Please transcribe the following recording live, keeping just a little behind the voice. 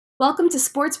Welcome to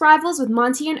Sports Rivals with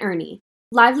Monty and Ernie.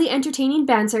 Lively, entertaining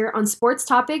banter on sports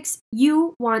topics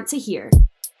you want to hear.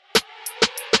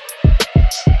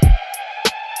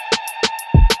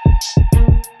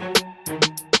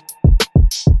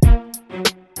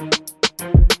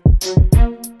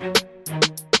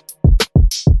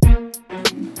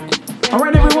 All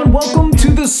right, everyone, welcome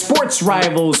to the Sports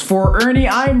Rivals. For Ernie,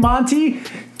 I'm Monty.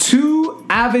 Two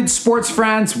avid sports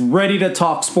fans ready to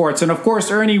talk sports. And of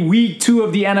course, Ernie, week 2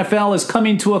 of the NFL is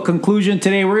coming to a conclusion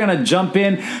today. We're going to jump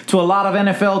in to a lot of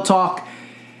NFL talk,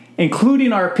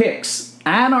 including our picks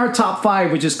and our top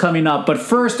 5, which is coming up. But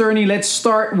first, Ernie, let's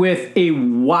start with a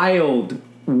wild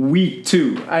week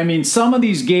 2. I mean, some of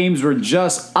these games were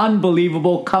just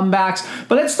unbelievable comebacks.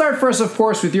 But let's start first, of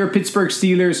course, with your Pittsburgh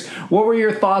Steelers. What were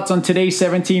your thoughts on today's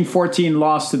 17-14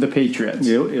 loss to the Patriots?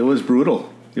 It was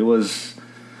brutal. It was...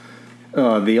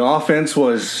 the offense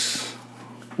was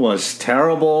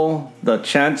terrible. The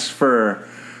chance for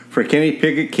Kenny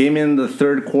Pickett came in the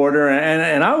third quarter,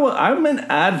 and I'm an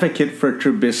advocate for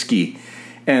Trubisky,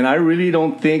 and I really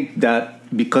don't think that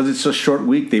because it's a short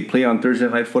week, they play on Thursday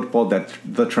Night Football, that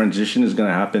the transition is going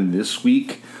to happen this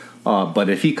week. But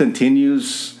if he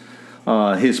continues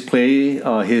his play,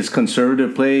 his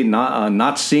conservative play,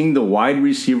 not seeing the wide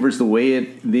receivers the way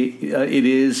it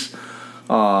is.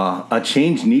 A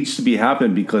change needs to be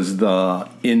happened because the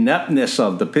ineptness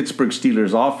of the Pittsburgh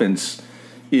Steelers offense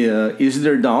is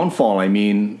their downfall. I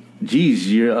mean,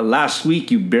 last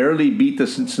week you barely beat the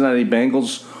Cincinnati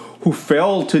Bengals, who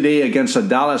fell today against a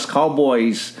Dallas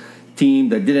Cowboys team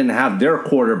that didn't have their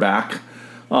quarterback.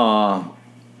 And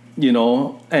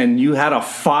you had a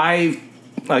 5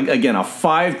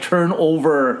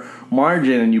 turnover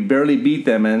margin, and you barely beat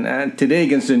them. And today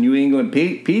against the New England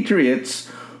Patriots,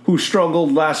 who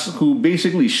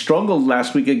basically struggled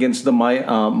last week against the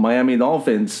Miami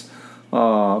Dolphins,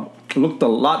 looked a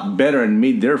lot better and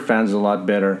made their fans a lot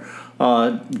better.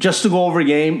 Just to go over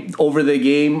the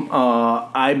game,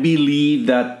 I believe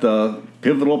that the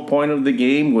pivotal point of the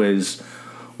game was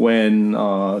when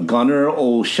Gunnar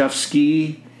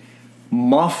Olszewski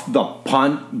muffed the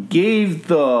punt, gave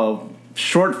the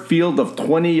short field of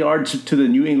 20 yards to the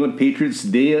New England Patriots.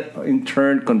 They, in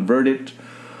turn, converted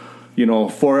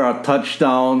for a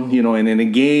touchdown, and in a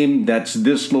game that's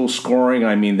this low scoring,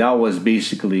 I mean, that was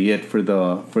basically it for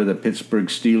the Pittsburgh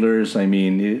Steelers. I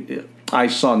mean, I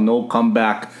saw no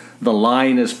comeback. The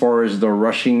line, as far as the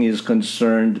rushing is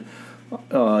concerned,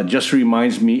 just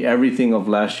reminds me everything of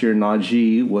last year.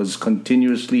 Najee was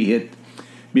continuously hit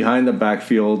behind the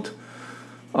backfield.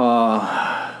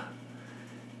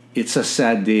 It's a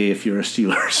sad day if you're a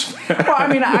Steelers fan. Well, I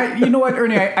mean, you know what,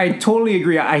 Ernie? I totally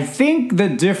agree. I think the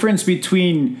difference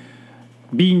between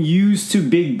being used to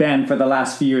Big Ben for the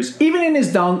last few years,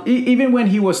 even when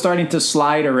he was starting to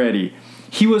slide already,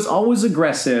 he was always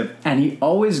aggressive and he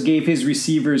always gave his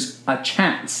receivers a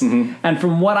chance. Mm-hmm. And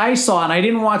from what I saw, and I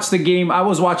didn't watch the game, I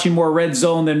was watching more red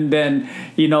zone than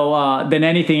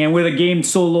anything. And with a game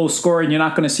so low scoring, you're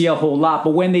not going to see a whole lot.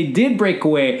 But when they did break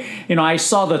away, I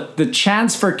saw the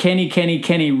chance for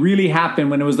Kenny really happen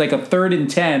when it was like a 3rd and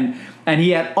 10, and he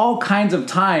had all kinds of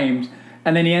times.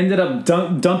 And then he ended up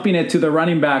dumping it to the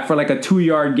running back for like a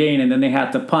 2-yard gain, and then they had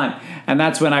to punt. And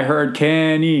that's when I heard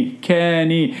Kenny.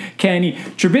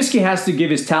 Trubisky has to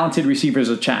give his talented receivers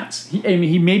a chance.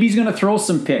 Maybe he's going to throw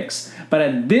some picks. But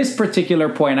at this particular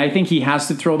point, I think he has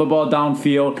to throw the ball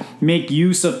downfield, make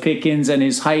use of Pickens and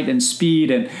his height and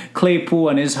speed, and Claypool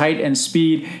and his height and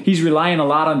speed. He's relying a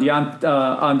lot on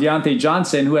Deontay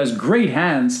Johnson, who has great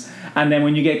hands. And then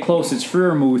when you get close, it's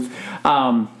Freiermuth.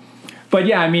 But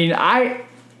yeah, I mean,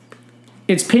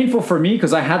 it's painful for me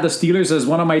because I had the Steelers as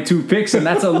one of my 2 picks, and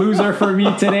that's a loser for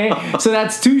me today. So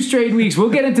that's 2 straight weeks. We'll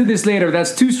get into this later.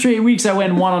 That's 2 straight weeks I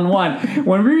went 1-1.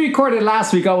 When we recorded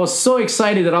last week, I was so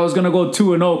excited that I was going to go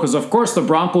 2-0 because, of course, the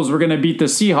Broncos were going to beat the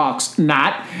Seahawks.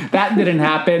 That didn't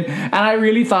happen. And I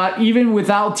really thought, even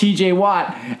without TJ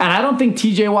Watt, and I don't think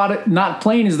TJ Watt not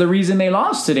playing is the reason they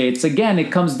lost today.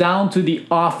 It comes down to the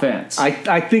offense.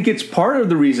 I think it's part of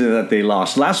the reason that they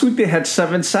lost. Last week they had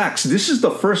 7 sacks. This is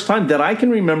the first time that I can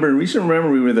remember in recent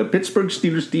memory where the Pittsburgh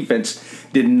Steelers defense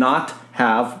did not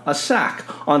have a sack.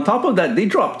 On top of that, they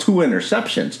dropped 2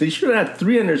 interceptions. They should have had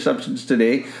 3 interceptions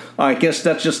today. I guess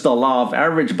that's just the law of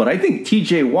average, but I think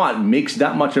TJ Watt makes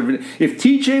that much of it. If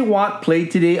TJ Watt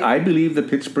played today, I believe the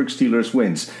Pittsburgh Steelers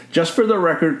wins. Just for the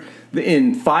record,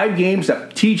 in 5 games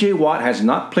that TJ Watt has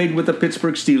not played with the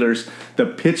Pittsburgh Steelers, the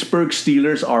Pittsburgh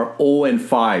Steelers are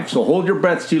 0-5. So hold your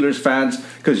breath, Steelers fans,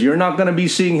 because you're not going to be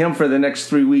seeing him for the next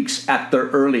 3 weeks at the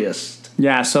earliest.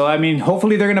 Yeah, so I mean,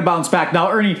 hopefully they're going to bounce back.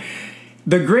 Now, Ernie,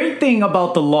 The great thing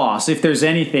about the loss, if there's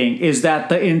anything, is that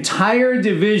the entire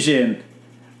division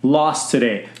lost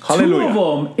today. Hallelujah. 2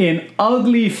 of them in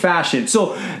ugly fashion.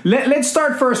 So let's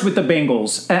start first with the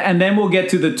Bengals, and then we'll get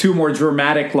to the 2 more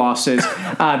dramatic losses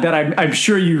that I'm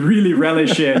sure you really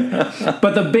relish in.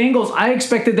 But the Bengals, I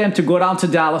expected them to go down to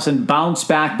Dallas and bounce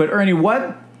back. But Ernie,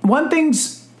 one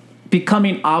thing's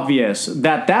becoming obvious,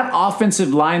 that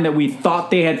offensive line that we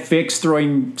thought they had fixed,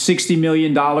 throwing $60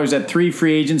 million at 3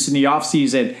 free agents in the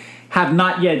offseason, have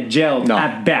not yet gelled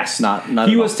at best. Not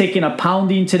he was taking a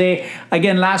pounding today.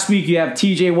 Again, last week you have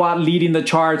TJ Watt leading the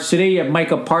charge. Today you have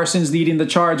Micah Parsons leading the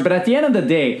charge. But at the end of the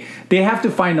day, they have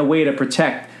to find a way to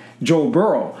protect Joe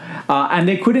Burrow. And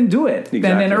they couldn't do it. Exactly.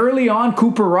 And then early on,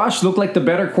 Cooper Rush looked like the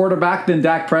better quarterback than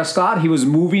Dak Prescott. He was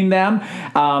moving them.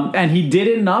 And he did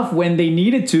enough when they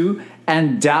needed to.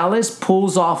 And Dallas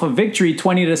pulls off a victory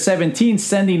 20-17,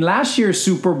 sending last year's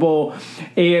Super Bowl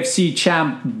AFC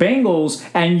champ Bengals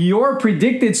and your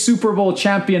predicted Super Bowl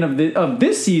champion of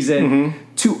this season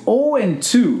to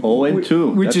 0-2.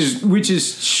 0-2. Which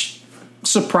is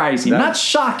surprising. Not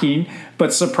shocking,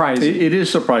 but surprising. It is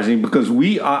surprising because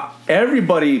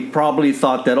everybody probably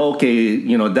thought that, okay,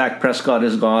 Dak Prescott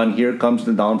is gone. Here comes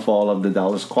the downfall of the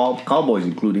Dallas Cowboys,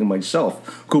 including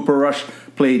myself. Cooper Rush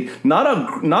played not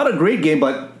a great game,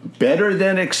 but better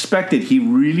than expected. He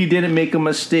really didn't make a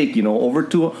mistake.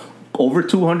 Over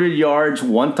 200 yards,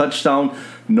 1 touchdown,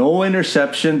 no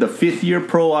interception. The 5th-year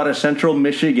pro out of Central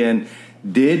Michigan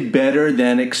did better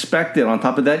than expected. On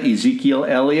top of that, Ezekiel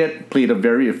Elliott played a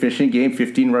very efficient game,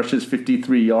 15 rushes,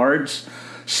 53 yards.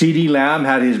 CeeDee Lamb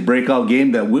had his breakout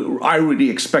game that I really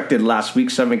expected last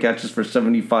week, 7 catches for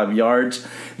 75 yards.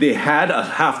 They had a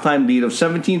halftime lead of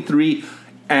 17-3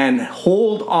 and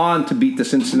hold on to beat the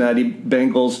Cincinnati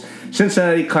Bengals.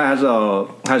 Cincinnati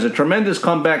has a tremendous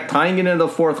comeback, tying it in the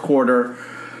 4th quarter.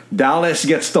 Dallas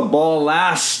gets the ball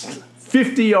last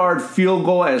 50-yard field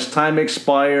goal as time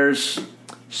expires.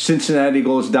 Cincinnati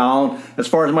goes down. As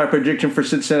far as my prediction for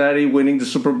Cincinnati winning the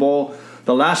Super Bowl,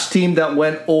 the last team that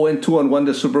went 0-2 and won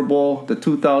the Super Bowl, the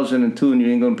 2002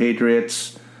 New England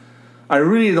Patriots. I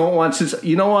really don't want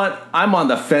you know what? I'm on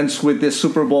the fence with this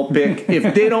Super Bowl pick.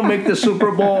 If they don't make the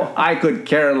Super Bowl, I could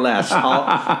care less.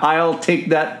 I'll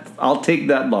take that. I'll take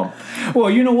that bump. Well,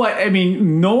 you know what? I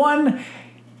mean,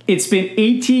 it's been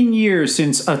 18 years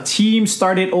since a team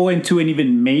started 0-2 and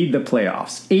even made the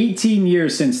playoffs. 18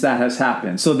 years since that has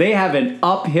happened. So they have an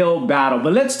uphill battle.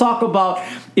 But let's talk about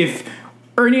if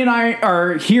Ernie and I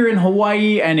are here in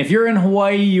Hawaii, and if you're in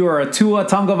Hawaii, you are a Tua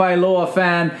Tagovailoa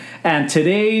fan, and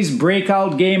today's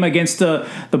breakout game against the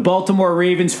Baltimore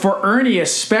Ravens, for Ernie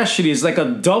especially, is like a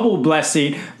double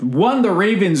blessing. 1, the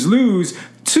Ravens lose.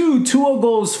 2, Tua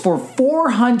goes for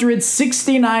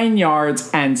 469 yards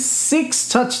and 6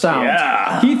 touchdowns.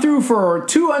 Yeah. He threw for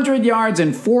 200 yards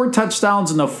and 4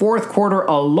 touchdowns in the 4th quarter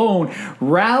alone,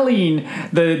 rallying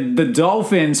the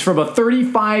Dolphins from a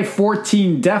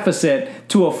 35-14 deficit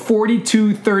to a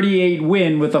 42-38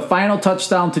 win with a final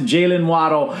touchdown to Jalen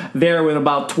Waddle there with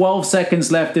about 12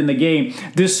 seconds left in the game.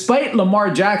 Despite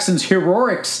Lamar Jackson's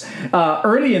heroics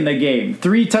early in the game,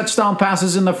 3 touchdown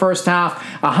passes in the first half,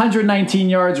 119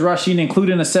 yards rushing,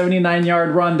 including a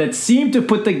 79-yard run that seemed to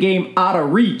put the game out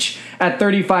of reach at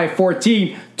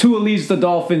 35-14. Tua leads the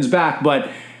Dolphins back,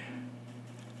 but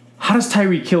how does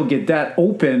Tyreek Hill get that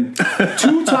open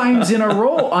 2 times in a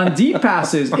row on deep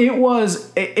passes? It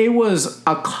was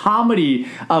a comedy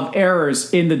of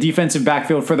errors in the defensive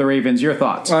backfield for the Ravens. Your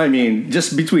thoughts? I mean,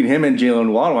 just between him and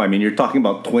Jalen Waddle, I mean, you're talking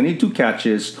about 22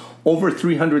 catches, over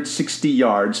 360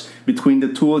 yards between the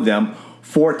 2 of them,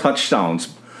 4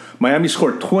 touchdowns. Miami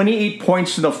scored 28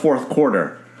 points in the 4th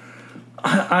quarter.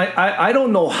 I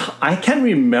don't know. I can't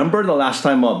remember the last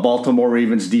time a Baltimore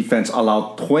Ravens defense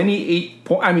allowed 28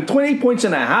 points. I mean, 28 points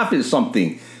and a half is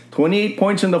something. 28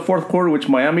 points in the 4th quarter, which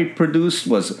Miami produced,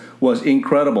 was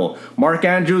incredible. Mark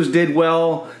Andrews did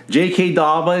well. J.K.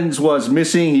 Dobbins was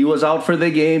missing. He was out for the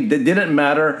game. It didn't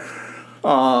matter.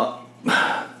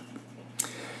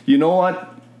 You know what?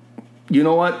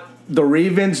 The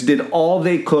Ravens did all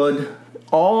they could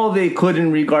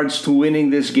in regards to winning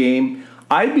this game.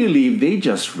 I believe they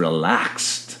just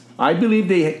relaxed. I believe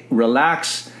they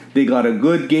relaxed. They got a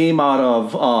good game out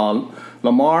of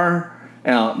Lamar.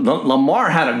 Lamar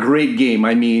had a great game.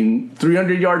 I mean,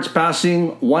 300 yards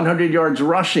passing, 100 yards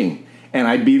rushing. And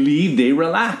I believe they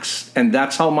relaxed. And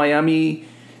that's how Miami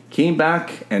came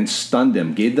back and stunned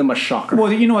them, gave them a shocker.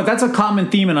 Well, you know what? That's a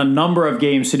common theme in a number of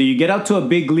games today. You get out to a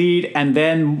big lead, and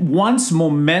then once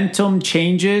momentum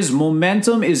changes,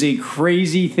 momentum is a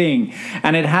crazy thing,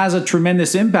 and it has a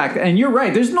tremendous impact. And you're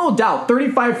right. There's no doubt.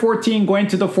 35-14 going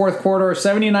to the fourth quarter,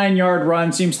 79-yard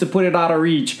run seems to put it out of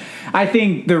reach. I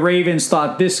think the Ravens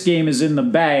thought this game is in the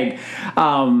bag.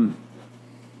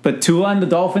 But Tua and the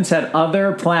Dolphins had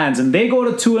other plans, and they go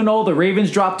to 2-0. The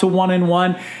Ravens drop to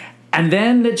 1-1. And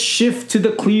then let's shift to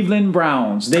the Cleveland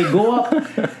Browns. They go up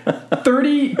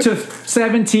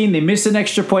 30-17. They miss an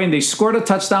extra point. They scored a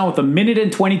touchdown with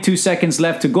 1:22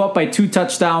 left to go up by 2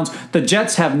 touchdowns. The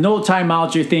Jets have no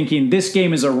timeouts. You're thinking this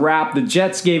game is a wrap. The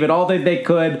Jets gave it all that they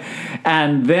could.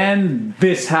 And then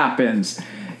this happens.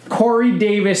 Corey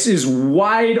Davis is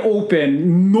wide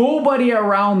open. Nobody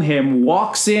around him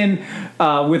walks in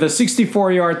with a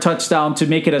 64-yard touchdown to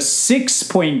make it a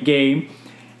 6-point game.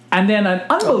 And then an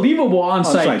unbelievable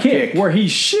onside kick where he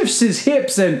shifts his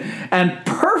hips and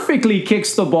perfectly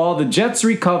kicks the ball. The Jets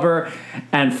recover,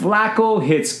 and Flacco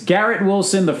hits Garrett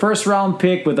Wilson, the first-round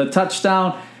pick, with a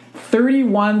touchdown.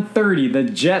 31-30. The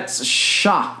Jets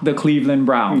shock the Cleveland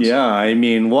Browns. Yeah, I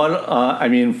mean,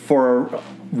 for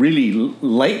really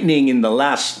lightning in the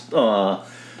last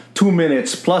 2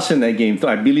 minutes plus in that game.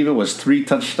 I believe it was 3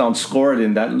 touchdowns scored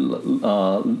in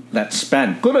that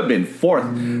span. Could have been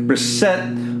 4th.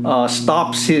 Brissett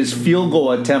stops his field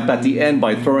goal attempt at the end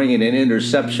by throwing in an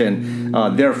interception,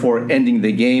 therefore ending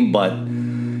the game. But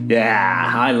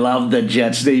yeah, I love the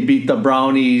Jets. They beat the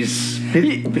Brownies.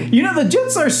 You know, the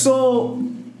Jets are so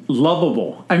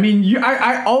lovable. I mean,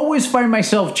 I always find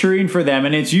myself cheering for them,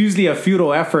 and it's usually a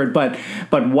futile effort, but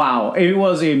wow, it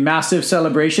was a massive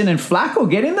celebration, and Flacco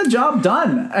getting the job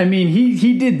done. I mean,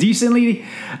 he did decently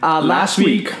last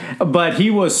week, but he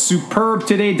was superb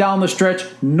today down the stretch.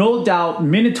 No doubt,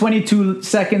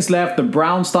 1:22 left. The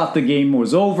Browns thought the game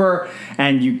was over,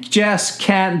 and you just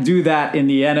can't do that in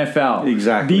the NFL.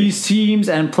 Exactly. These teams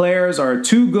and players are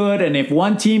too good, and if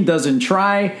one team doesn't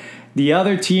try, the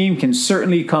other team can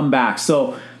certainly come back.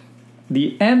 So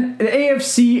the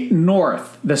AFC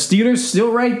North, the Steelers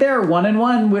still right there,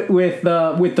 1-1 with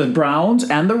the Browns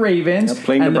and the Ravens,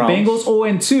 and the Bengals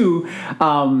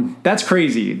 0-2. That's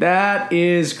crazy. That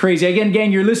is crazy. Again,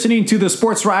 gang, you're listening to the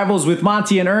Sports Rivals with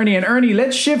Monty and Ernie. And Ernie,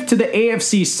 let's shift to the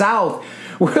AFC South,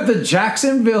 where the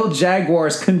Jacksonville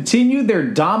Jaguars continued their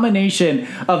domination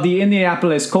of the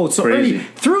Indianapolis Colts. So, Ernie,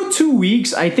 through 2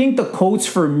 weeks, I think the Colts,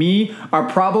 for me, are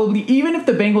probably, even if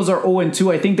the Bengals are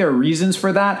 0-2, I think there are reasons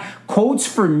for that. Colts,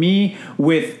 for me,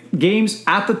 with games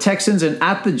at the Texans and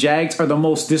at the Jags, are the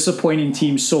most disappointing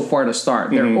teams so far to start.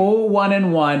 They're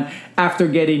 0-1 after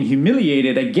getting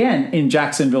humiliated again in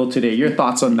Jacksonville today. Your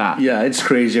thoughts on that? Yeah, it's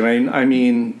crazy. I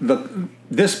mean,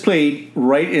 this played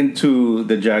right into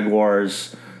the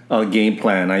Jaguars' game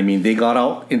plan. I mean, they got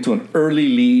out into an early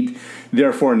lead,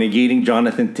 therefore negating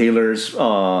Jonathan Taylor's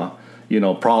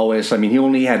prowess. I mean, he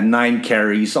only had 9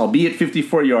 carries, albeit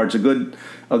 54 yards, a good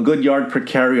yard per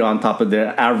carry on top of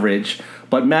their average.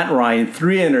 But Matt Ryan,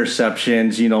 3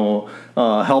 interceptions,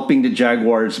 helping the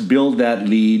Jaguars build that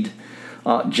lead.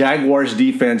 Jaguars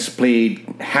defense played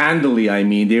handily. I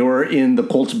mean, they were in the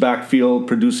Colts backfield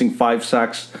producing 5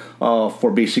 sacks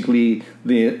for basically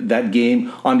that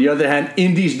game. On the other hand,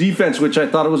 Indy's defense, which I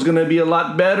thought it was going to be a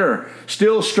lot better,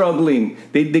 still struggling.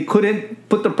 They couldn't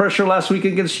put the pressure last week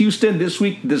against Houston. This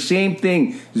week, the same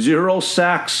thing. 0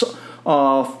 sacks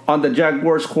on the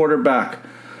Jaguars quarterback.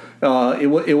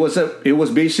 It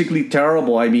was basically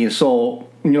terrible. I mean, so,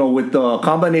 with the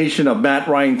combination of Matt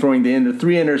Ryan throwing the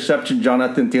 3 interceptions,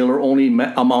 Jonathan Taylor only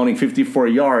amounting 54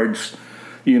 yards,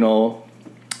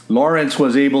 Lawrence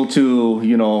was able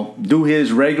to, do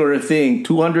his regular thing,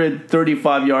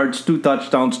 235 yards, 2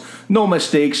 touchdowns, no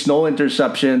mistakes, no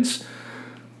interceptions.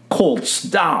 Colts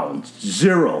down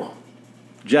 0.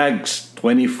 Jags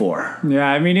 24. Yeah,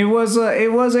 I mean, it was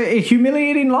a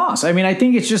humiliating loss. I mean, I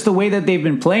think it's just the way that they've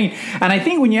been playing. And I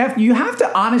think when you have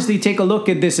to honestly take a look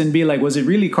at this and be like, was it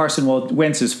really Carson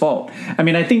Wentz's fault? I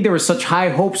mean, I think there were such high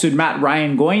hopes with Matt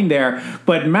Ryan going there,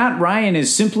 but Matt Ryan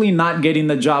is simply not getting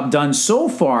the job done so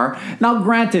far. Now,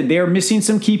 granted, they're missing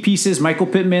some key pieces. Michael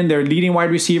Pittman, their leading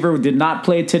wide receiver, did not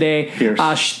play today.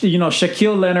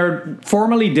 Shaquille Leonard,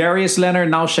 formerly Darius Leonard,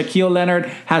 now Shaquille Leonard,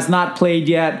 has not played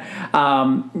yet.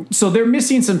 So they're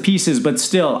missing some pieces, but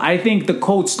still, I think the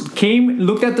Colts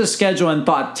looked at the schedule and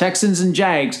thought Texans and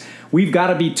Jags, we've got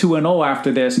to be 2-0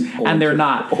 after this, and they're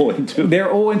not. 0-2. They're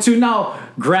 0-2 now.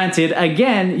 Granted,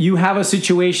 again, you have a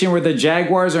situation where the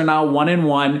Jaguars are now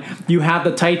 1-1. You have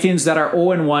the Titans that are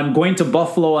 0-1 going to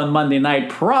Buffalo on Monday night,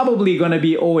 probably going to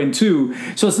be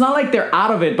 0-2. So it's not like they're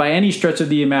out of it by any stretch of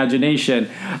the imagination.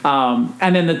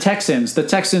 And then the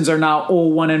Texans are now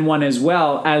 0-1 as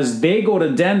well as they go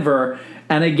to Denver.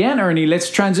 And again, Ernie,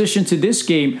 let's transition to this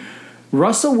game.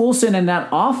 Russell Wilson and that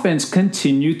offense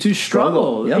continue to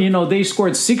struggle. Yep. You know, they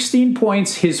scored 16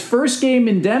 points his first game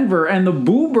in Denver, and the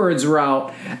Boo Birds were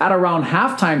out at around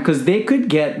halftime because they could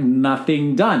get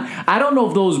nothing done. I don't know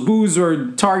if those boos were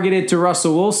targeted to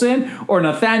Russell Wilson or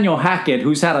Nathaniel Hackett,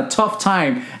 who's had a tough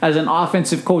time as an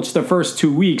offensive coach the first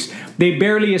 2 weeks. They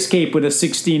barely escaped with a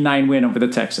 16-9 win over the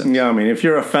Texans. Yeah, I mean, if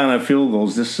you're a fan of field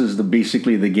goals, this is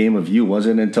basically the game of you.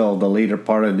 Wasn't until the later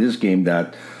part of this game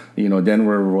that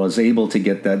Denver was able to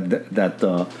get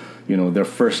their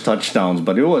first touchdowns,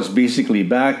 but it was basically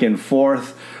back and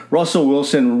forth. Russell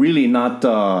Wilson really not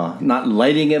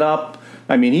lighting it up.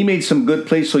 I mean, he made some good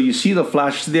plays, so you see the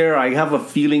flash there. I have a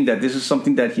feeling that this is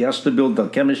something that he has to build the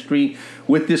chemistry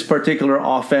with this particular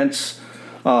offense.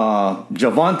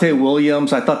 Javonte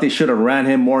Williams, I thought they should have ran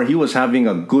him more. He was having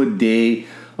a good day.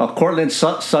 Cortland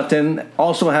Sutton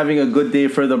also having a good day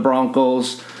for the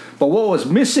Broncos. But what was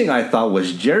missing, I thought,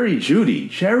 was Jerry Jeudy.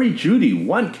 Jerry Jeudy,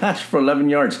 1 catch for 11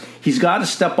 yards. He's got to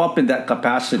step up in that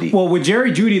capacity. Well, with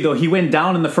Jerry Jeudy, though, he went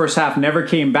down in the first half, never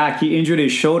came back. He injured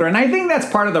his shoulder. And I think that's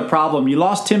part of the problem. You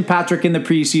lost Tim Patrick in the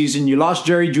preseason. You lost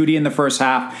Jerry Jeudy in the first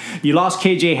half. You lost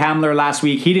KJ Hamler last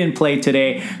week. He didn't play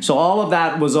today. So all of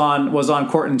that was on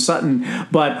Cortland Sutton.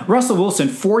 But Russell Wilson,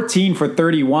 14 for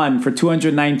 31 for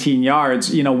 219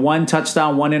 yards. 1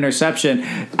 touchdown, 1 interception.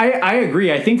 I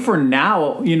agree. I think for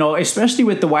now, especially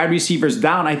with the wide receivers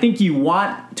down, I think you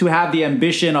want to have the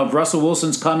ambition of Russell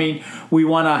Wilson's coming. We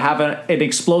want to have an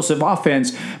explosive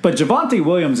offense. But Javonte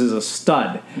Williams is a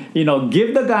stud.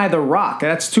 Give the guy the rock.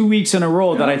 That's 2 weeks in a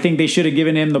row that I think they should have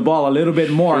given him the ball a little bit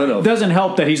more. Doesn't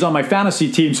help that he's on my fantasy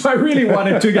team, so I really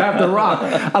wanted to have the rock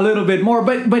a little bit more.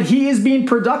 But he is being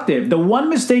productive. The one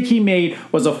mistake he made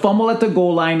was a fumble at the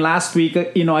goal line last week,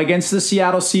 against the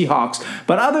Seattle Seahawks.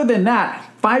 But other than that,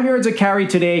 5 yards a carry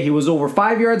today. He was over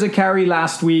 5 yards a carry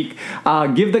last week.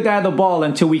 Give the guy the ball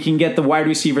until we can get the wide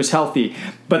receivers healthy.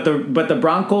 But the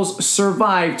Broncos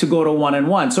survived to go to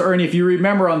 1-1. So Ernie, if you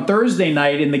remember on Thursday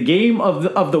night in the game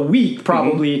of the week,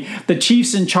 probably the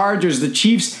Chiefs and Chargers. The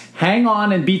Chiefs hang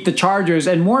on and beat the Chargers,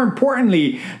 and more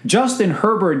importantly, Justin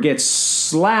Herbert gets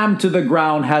slammed to the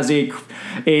ground, has a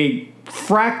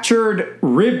fractured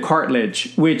rib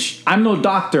cartilage, which I'm no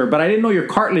doctor, but I didn't know your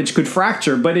cartilage could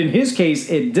fracture. But in his case,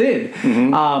 it did.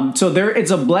 So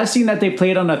it's a blessing that they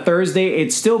played on a Thursday.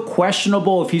 It's still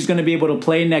questionable if he's going to be able to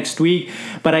play next week.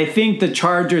 But I think the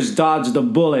Chargers dodged the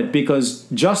bullet because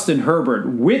Justin Herbert,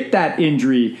 with that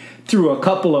injury, threw a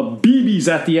couple of BBs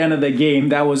at the end of the game.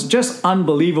 That was just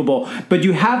unbelievable. But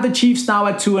you have the Chiefs now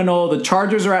at 2-0. The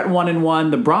Chargers are at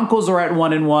 1-1. The Broncos are at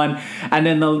 1-1. And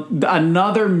then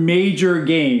another major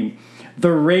game.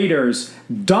 The Raiders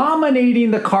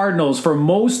dominating the Cardinals for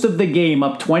most of the game,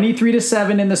 up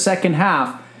 23-7 in the second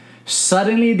half.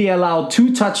 Suddenly they allowed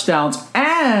 2 touchdowns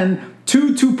and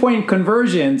 2 two-point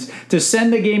conversions to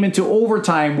send the game into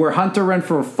overtime, where Hunter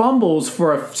Renfrow fumbles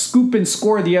for a scoop and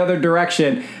score the other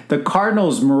direction. The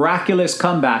Cardinals' miraculous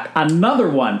comeback, another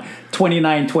one,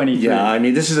 29-23. Yeah, I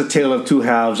mean, this is a tale of two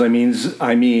halves. I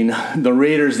mean, the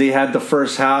Raiders, they had the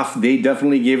first half. They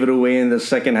definitely gave it away in the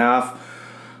second half.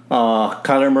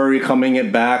 Kyler Murray coming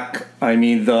it back. I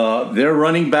mean, their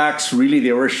running backs, really,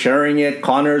 they were sharing it.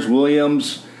 Connors,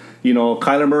 Williams,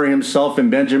 Kyler Murray himself and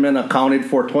Benjamin accounted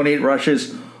for 28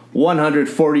 rushes,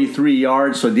 143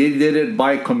 yards. So they did it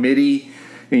by committee.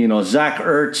 Zach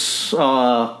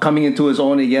Ertz coming into his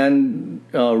own again,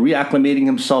 reacclimating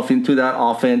himself into that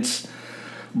offense.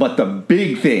 But the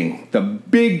big thing, the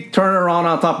big turnaround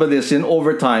on top of this in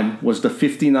overtime was the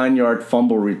 59-yard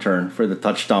fumble return for the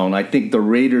touchdown. I think the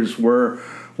Raiders were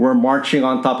marching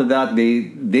on top of that.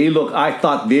 I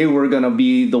thought they were going to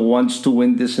be the ones to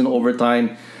win this in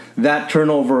overtime. That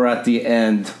turnover at the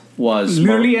end was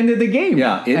literally ended the game.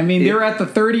 Yeah, they're at the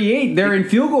 38. They're in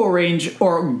field goal range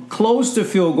or close to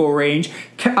field goal range.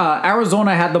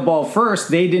 Arizona had the ball first.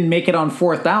 They didn't make it on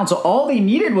 4th down. So all they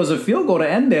needed was a field goal to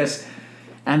end this.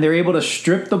 And they're able to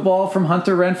strip the ball from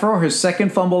Hunter Renfrow, his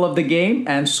second fumble of the game,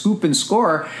 and scoop and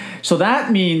score. So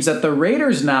that means that the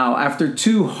Raiders now, after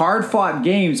 2 hard-fought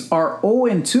games, are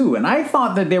 0-2. And I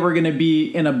thought that they were going to be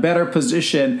in a better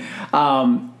position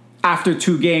after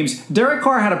 2 games. Derek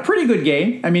Carr had a pretty good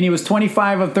game. I mean, he was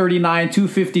 25 of 39,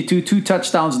 252, 2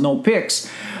 touchdowns, no picks.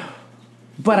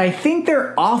 But I think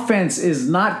their offense is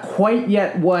not quite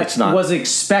yet what was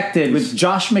expected with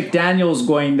Josh McDaniels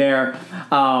going there.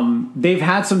 They've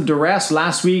had some duress.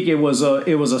 Last week it was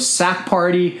a sack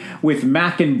party with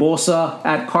Mack and Bosa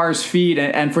at Carr's feet,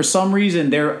 and for some reason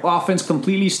their offense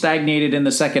completely stagnated in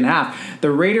the second half.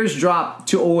 The Raiders dropped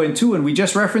to 0-2, and we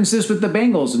just referenced this with the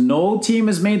Bengals. No team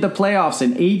has made the playoffs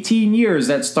in 18 years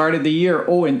that started the year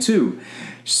 0-2.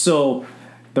 So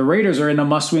the Raiders are in a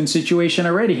must-win situation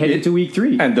already, headed to week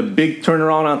 3. And the big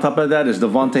turnaround on top of that is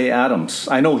Davante Adams.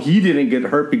 I know he didn't get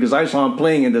hurt because I saw him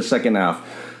playing in the second half.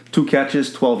 2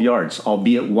 catches, 12 yards,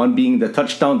 albeit one being the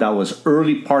touchdown. That was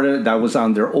early part of it. That was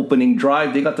on their opening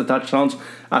drive. They got the touchdowns.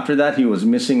 After that, he was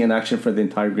missing in action for the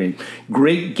entire game.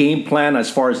 Great game plan as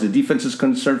far as the defense is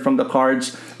concerned from the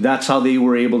Cards. That's how they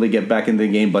were able to get back in the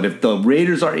game. But if the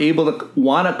Raiders are able to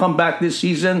want to come back this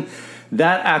season,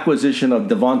 that acquisition of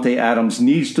Davante Adams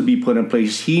needs to be put in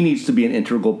place. He needs to be an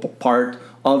integral part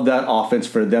of that offense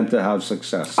for them to have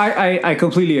success. I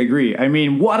completely agree. I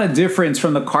mean, what a difference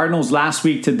from the Cardinals last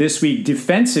week to this week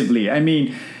defensively. I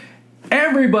mean,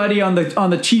 everybody on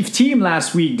the Chief team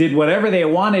last week did whatever they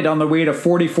wanted on the way to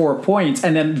 44 points.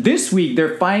 And then this week,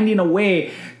 they're finding a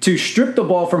way to strip the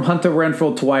ball from Hunter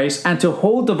Renfrow twice and to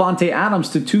hold Davante Adams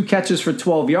to 2 catches for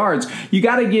 12 yards. You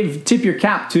got to tip your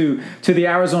cap to the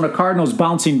Arizona Cardinals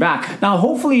bouncing back. Now,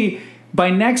 hopefully by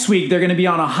next week, they're going to be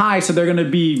on a high, so they're going to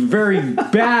be very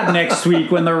bad next week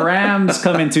when the Rams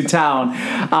come into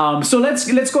town. So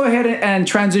let's go ahead and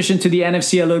transition to the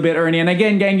NFC a little bit, Ernie. And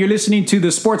again, gang, you're listening to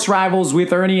the Sports Rivals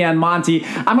with Ernie and Monty.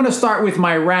 I'm going to start with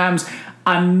my Rams.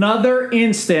 Another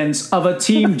instance of a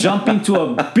team jumping to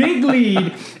a big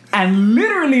lead and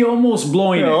literally almost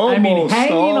blowing it. I mean,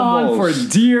 hanging on for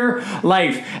dear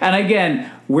life. And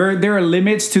again, there are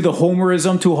limits to the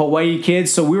homerism to Hawaii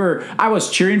kids. So I was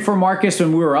cheering for Marcus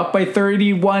when we were up by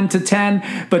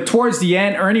 31-10. But towards the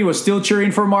end, Ernie was still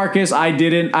cheering for Marcus. I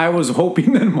didn't. I was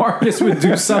hoping that Marcus would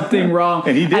do something wrong.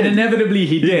 And he did. And inevitably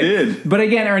he did. But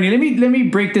again, Ernie, let me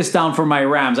break this down for my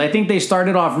Rams. I think they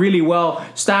started off really well.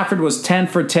 Stafford was 10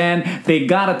 for 10. They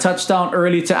got a touchdown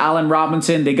early to Allen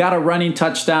Robinson. They got a running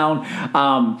touchdown.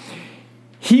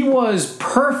 He was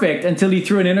perfect until he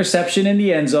threw an interception in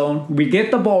the end zone. We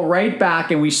get the ball right back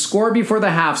and we score before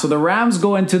the half. So the Rams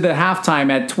go into the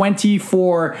halftime at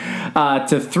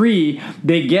 24-3.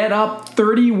 They get up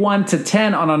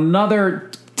 31-10 on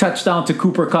another touchdown to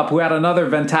Cooper Kupp, who had another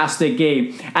fantastic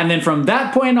game. And then from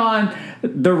that point on,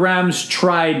 the Rams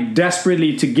tried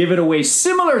desperately to give it away,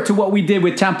 similar to what we did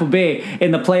with Tampa Bay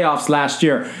in the playoffs last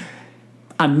year.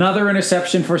 Another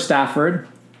interception for Stafford,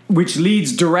 which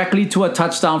leads directly to a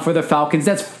touchdown for the Falcons.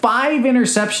 That's 5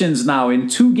 interceptions now in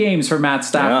 2 games for Matt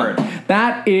Stafford. Yeah.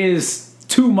 That is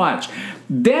too much.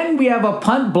 Then we have a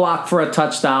punt block for a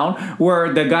touchdown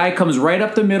where the guy comes right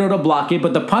up the middle to block it,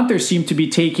 but the punters seem to be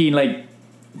taking like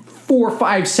 4 or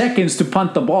 5 seconds to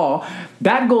punt the ball.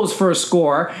 That goes for a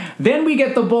score. Then we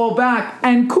get the ball back,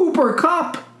 and Cooper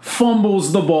Kupp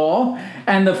fumbles the ball,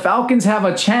 and the Falcons have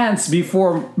a chance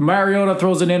before Mariota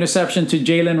throws an interception to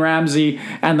Jalen Ramsey,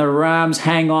 and the Rams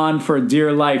hang on for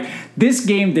dear life. This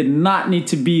game did not need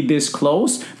to be this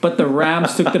close, but the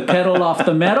Rams took the pedal off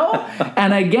the metal,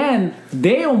 and again,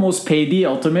 they almost paid the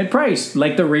ultimate price,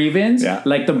 like the Ravens,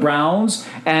 like the Browns,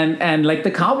 and like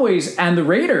the Cowboys and the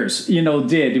Raiders,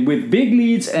 did with big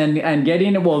leads and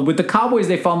getting, well, with the Cowboys,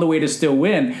 they found a way to still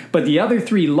win, but the other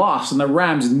 3 lost, and the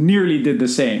Rams nearly did the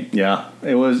same. Yeah,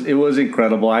 it was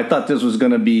incredible. I thought this was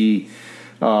going to be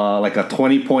like a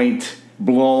 20-point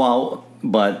blowout,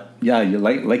 but yeah,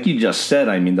 like you just said,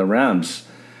 I mean, the Rams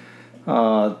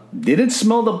didn't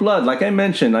smell the blood. Like I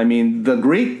mentioned, I mean, the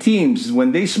great teams,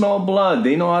 when they smell blood,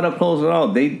 they know how to close it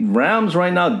out. Rams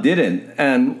right now didn't.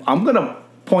 And I'm going to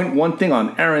point one thing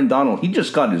on Aaron Donald. He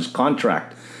just got his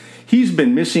contract. He's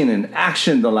been missing in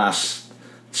action the last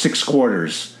 6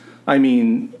 quarters. I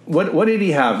mean, what did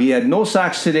he have? He had no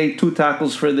sacks today, 2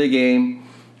 tackles for the game.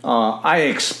 I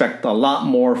expect a lot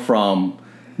more from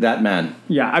that man.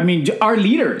 Yeah, I mean, our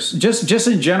leaders, just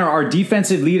in general, our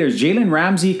defensive leaders, Jalen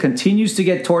Ramsey continues to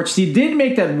get torched. He did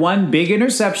make that one big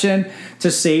interception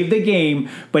to save the game,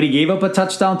 but he gave up a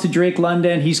touchdown to Drake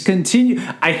London. He's continued.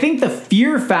 I think the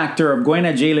fear factor of going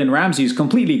at Jalen Ramsey is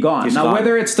completely gone. Now,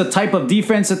 whether it's the type of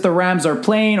defense that the Rams are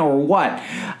playing or what,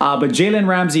 but Jalen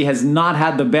Ramsey has not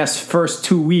had the best first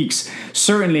 2 weeks,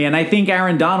 certainly. And I think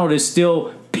Aaron Donald is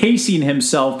still pacing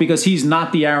himself because he's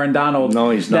not the Aaron Donald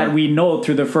that we know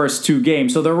through the first 2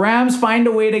 games. So the Rams find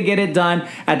a way to get it done.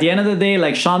 At the end of the day,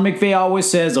 like Sean McVay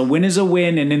always says, a win is a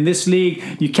win. And in this league,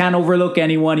 you can't overlook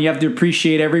anyone. You have to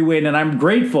appreciate every win. And I'm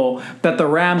grateful that the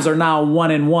Rams are now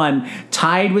 1-1,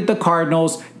 tied with the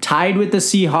Cardinals, tied with the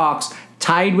Seahawks,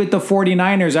 tied with the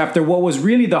 49ers after what was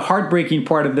really the heartbreaking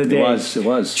part of the day. It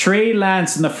was. Trey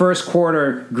Lance in the first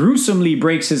quarter gruesomely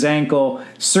breaks his ankle.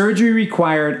 Surgery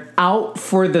required, out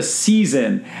for the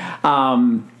season.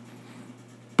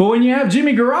 But when you have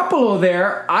Jimmy Garoppolo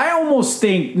there, I almost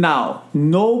think now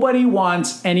nobody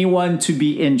wants anyone to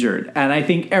be injured. And I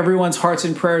think everyone's hearts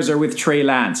and prayers are with Trey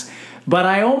Lance. But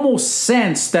I almost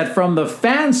sense that from the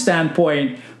fan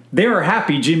standpoint, they were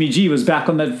happy Jimmy G was back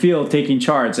on that field taking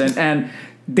charge. And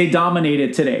they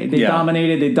dominated today. They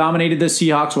dominated the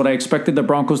Seahawks, what I expected the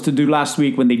Broncos to do last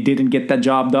week when they didn't get that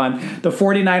job done. The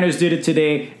 49ers did it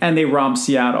today, and they romped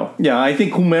Seattle. Yeah, I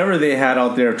think whomever they had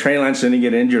out there, Trey Lance didn't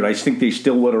get injured. I think they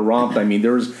still would have romped. I mean,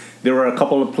 there were a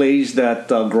couple of plays that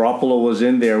Garoppolo was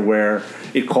in there where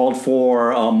it called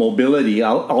for mobility,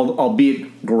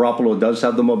 albeit Garoppolo does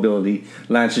have the mobility.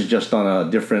 Lance is just on a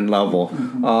different level.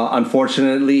 Mm-hmm.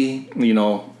 Unfortunately,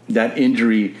 that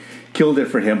injury killed it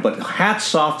for him. But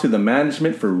hats off to the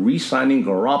management for re-signing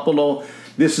Garoppolo.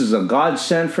 This is a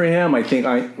godsend for him.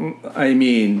 I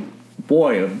mean,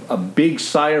 boy, a big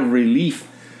sigh of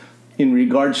relief in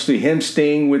regards to him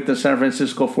staying with the San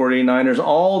Francisco 49ers.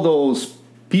 All those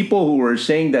people who were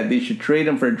saying that they should trade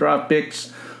him for draft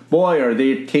picks, boy, are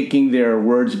they taking their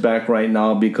words back right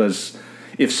now, because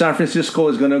if San Francisco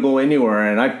is going to go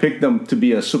anywhere, and I picked them to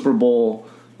be a Super Bowl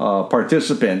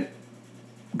participant,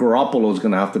 Garoppolo is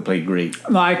going to have to play great.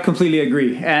 No, I completely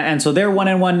agree. And so they're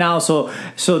 1-1 now. So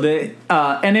the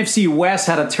NFC West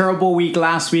had a terrible week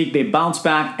last week. They bounced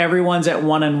back. Everyone's at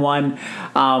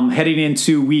 1-1 heading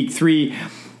into week 3.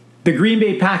 The Green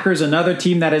Bay Packers, another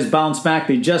team that has bounced back.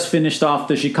 They just finished off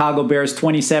the Chicago Bears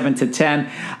 27-10.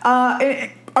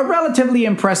 A relatively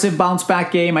impressive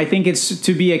bounce-back game. I think it's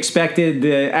to be expected.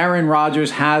 Aaron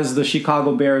Rodgers has the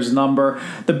Chicago Bears number.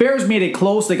 The Bears made it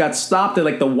close. They got stopped at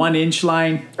like the 1-inch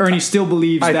line. Ernie still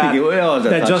believes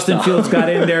that Justin Fields got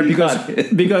in there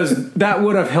because that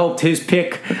would have helped his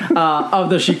pick of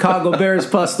the Chicago Bears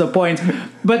plus the points.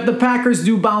 But the Packers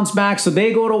do bounce back, so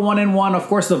they go to 1-1. Of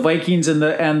course, the Vikings and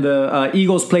the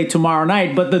Eagles play tomorrow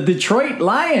night. But the Detroit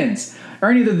Lions,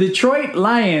 Ernie,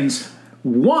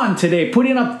 won today,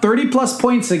 putting up 30-plus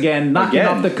points again, knocking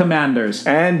off the Commanders.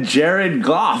 And Jared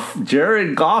Goff.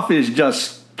 Jared Goff is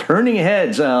just turning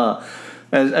heads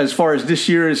as far as this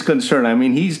year is concerned. I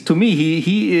mean, he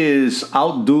is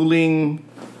outdueling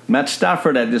Matt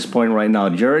Stafford at this point right now.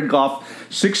 Jared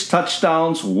Goff, 6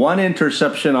 touchdowns, 1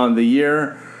 interception on the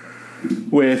year,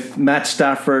 with Matt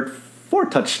Stafford 4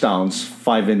 touchdowns,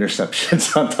 5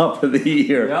 interceptions on top of the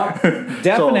year. Yep,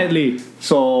 definitely.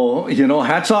 So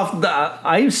hats off.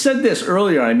 I said this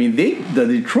earlier. I mean, the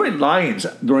Detroit Lions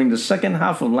during the second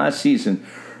half of last season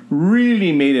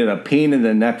really made it a pain in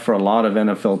the neck for a lot of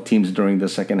NFL teams during the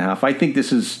second half. I think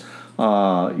this is,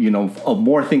 of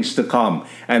more things to come.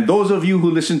 And those of you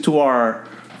who listen to our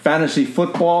fantasy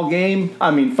football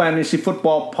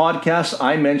podcast,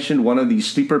 I mentioned one of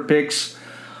these sleeper picks,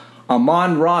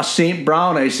 Amon-Ra St.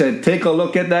 Brown. I said, take a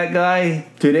look at that guy.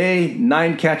 Today,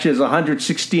 9 catches,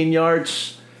 116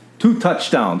 yards, 2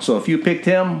 touchdowns. So if you picked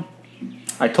him,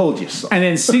 I told you so. And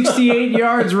then 68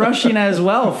 yards rushing as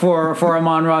well for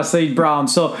Amon-Ra St. Brown.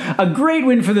 So a great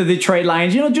win for the Detroit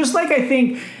Lions. Just like I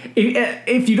think,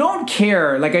 if you don't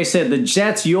care, like I said, the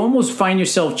Jets, you almost find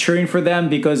yourself cheering for them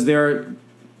because you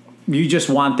just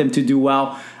want them to do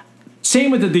well.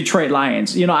 Same with the Detroit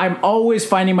Lions. I'm always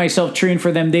finding myself cheering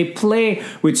for them. They play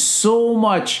with so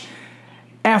much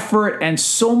effort and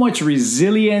so much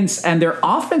resilience, and their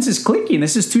offense is clicking.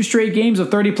 This is 2 straight games of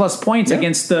 30-plus points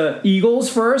against the Eagles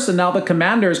first and now the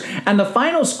Commanders. And the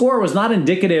final score was not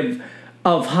indicative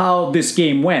of how this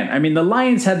game went. I mean, the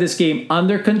Lions had this game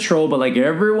under control, but like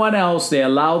everyone else, they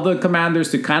allowed the Commanders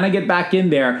to kind of get back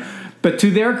in there. But to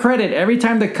their credit, every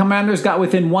time the Commanders got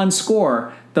within 1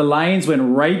 score, the Lions went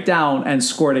right down and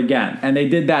scored again. And they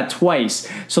did that twice.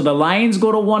 So the Lions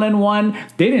go to 1-1.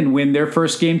 They didn't win their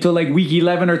first game till like week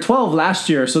 11 or 12 last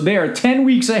year. So they are 10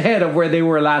 weeks ahead of where they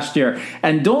were last year.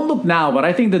 And don't look now, but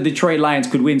I think the Detroit Lions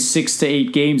could win 6 to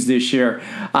 8 games this year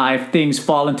if things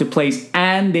fall into place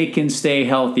and they can stay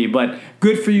healthy. But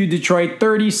good for you, Detroit.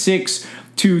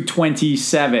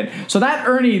 36-27. So that,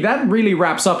 Ernie, that really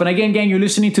wraps up. And again, gang, you're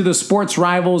listening to the Sports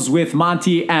Rivals with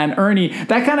Monty and Ernie.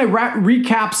 That kind of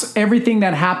recaps everything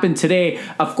that happened today.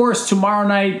 Of course, tomorrow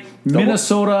night,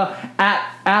 Minnesota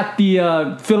at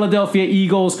the Philadelphia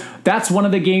Eagles. That's one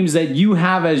of the games that you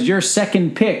have as your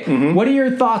second pick. Mm-hmm. What are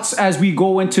your thoughts as we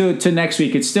go into next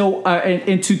week? It's still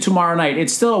into tomorrow night.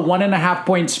 It's still a 1.5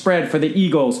 point spread for the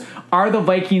Eagles. Are the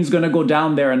Vikings going to go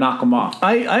down there and knock them off?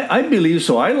 I believe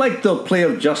so. I like the play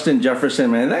of Justin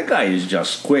Jefferson, man. That guy is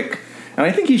just quick. And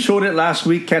I think he showed it last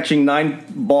week, catching 9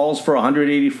 balls for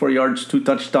 184 yards, 2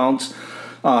 touchdowns.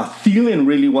 Thielen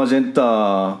really wasn't,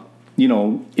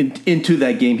 into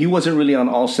that game. He wasn't really on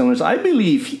all cylinders. I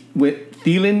believe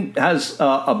Thielen has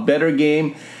a better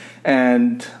game,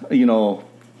 and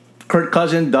Kirk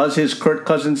Cousins does his Kirk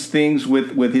Cousins things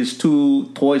with his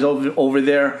 2 toys over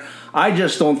there. I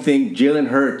just don't think Jalen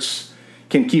Hurts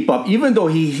can keep up, even though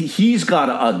he's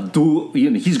got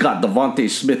he's got Devontae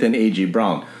Smith and AJ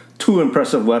Brown, 2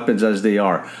 impressive weapons as they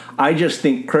are. I just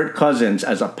think Kirk Cousins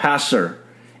as a passer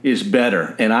is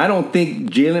better, and I don't think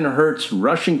Jalen Hurts'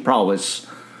 rushing prowess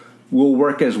will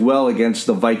work as well against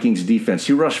the Vikings defense.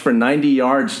 He rushed for 90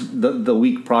 yards the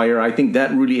week prior. I think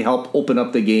that really helped open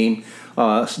up the game.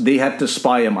 They had to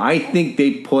spy him. I think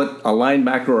they put a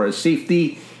linebacker or a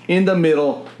safety in the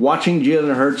middle, watching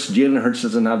Jalen Hurts. Jalen Hurts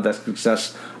doesn't have that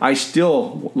success. I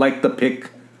still like the pick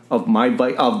of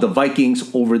the Vikings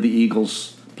over the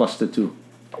Eagles plus the 2.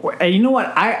 You know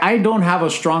what? I don't have a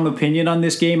strong opinion on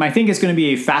this game. I think it's going to be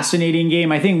a fascinating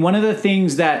game. I think one of the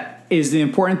things that is the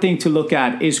important thing to look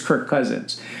at is Kirk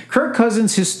Cousins. Kirk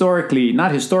Cousins factually,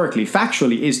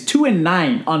 is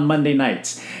 2-9 on Monday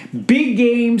nights. Big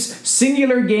games,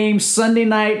 singular games, Sunday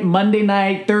night, Monday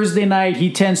night, Thursday night,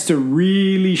 he tends to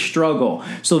really struggle.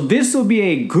 So this will be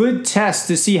a good test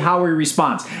to see how he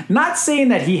responds. Not saying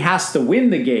that he has to win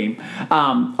the game,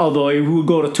 although he would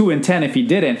go to 2-10 if he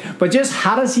didn't, but just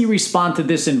how does he respond to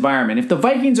this environment? If the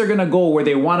Vikings are going to go where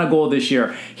they want to go this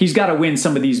year, he's got to win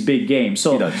some of these big games.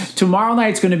 So tomorrow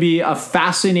night's going to be a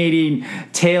fascinating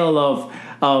tale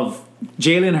of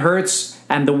Jalen Hurts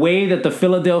and the way that the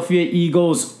Philadelphia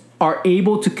Eagles are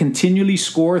able to continually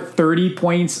score 30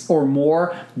 points or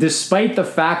more, despite the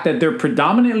fact that they're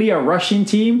predominantly a rushing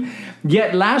team.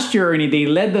 Yet last year, Ernie, they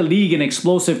led the league in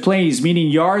explosive plays,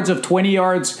 meaning plays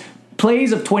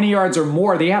of 20 yards or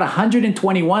more. They had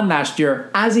 121 last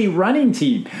year as a running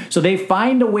team. So they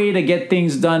find a way to get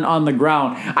things done on the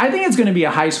ground. I think it's going to be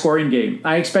a high-scoring game.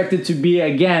 I expect it to be,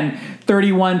 again,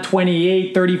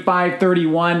 31-28,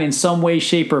 35-31 in some way,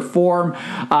 shape, or form.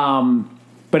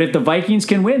 But if the Vikings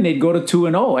can win, they'd go to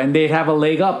 2-0, and they'd have a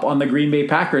leg up on the Green Bay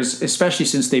Packers, especially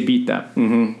since they beat them.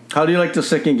 Mm-hmm. How do you like the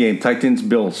second game,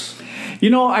 Titans-Bills?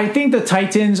 I think the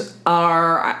Titans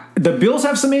the Bills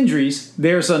have some injuries.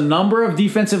 There's a number of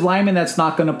defensive linemen that's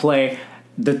not going to play.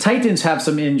 The Titans have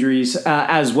some injuries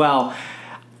as well.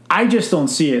 I just don't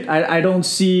see it. I don't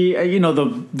see,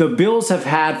 the Bills have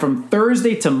had from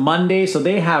Thursday to Monday, so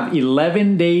they have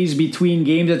 11 days between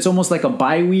games. It's almost like a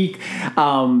bye week.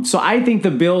 So I think the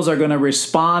Bills are going to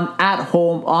respond at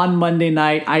home on Monday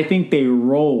night. I think they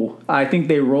roll. I think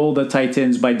they roll the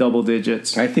Titans by double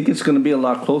digits. I think it's going to be a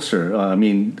lot closer.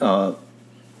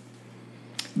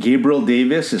 Gabriel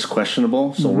Davis is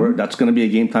questionable, so that's going to be a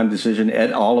game-time decision.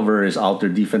 Ed Oliver is out there,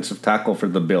 defensive tackle for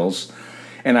the Bills.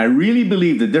 And I really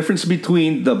believe the difference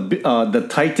between the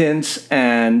Titans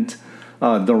and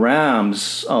the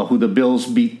Rams, who the Bills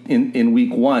beat in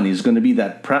Week 1, is going to be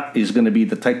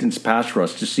the Titans' pass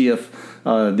rush to see if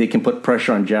they can put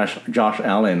pressure on Josh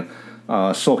Allen.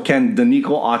 So can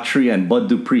Danico Autry and Bud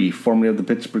Dupree, formerly of the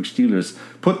Pittsburgh Steelers,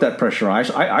 put that pressure on?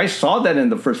 I saw that in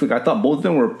the first week. I thought both of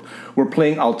them were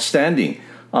playing outstanding.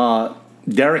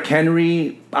 Derrick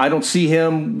Henry, I don't see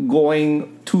him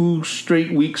going 2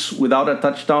 straight weeks without a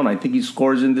touchdown. I think he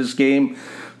scores in this game.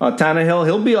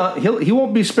 Tannehill, he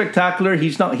won't be spectacular.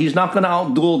 He's not going to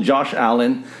outduel Josh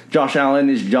Allen. Josh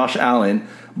Allen is Josh Allen.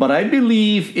 But I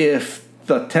believe if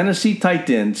the Tennessee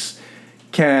Titans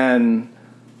can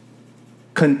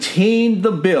contain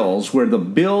the Bills, where the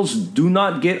Bills do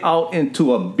not get out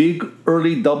into a big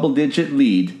early double-digit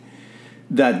lead,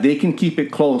 that they can keep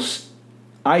it close.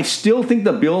 I still think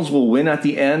the Bills will win at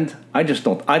the end. I just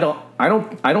don't. I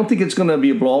don't think it's going to be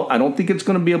a blowout. I don't think it's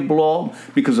going to be a blowout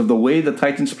because of the way the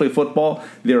Titans play football.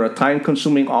 They're a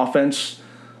time-consuming offense.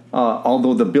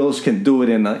 Although the Bills can do it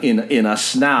in a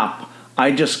snap,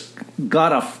 I just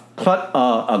got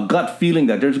a gut feeling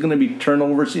that there's going to be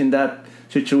turnovers in that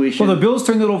situation. Well, the Bills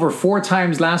turned it over 4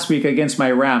 times last week against my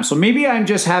Rams. So maybe I'm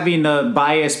just having a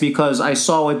bias because I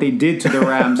saw what they did to the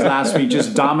Rams last week,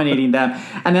 just dominating them.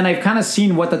 And then I've kind of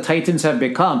seen what the Titans have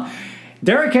become.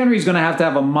 Derrick Henry is going to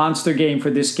have a monster game for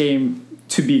this game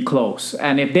to be close.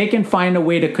 And if they can find a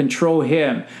way to control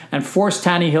him and force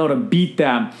Tannehill to beat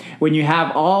them, when you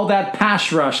have all that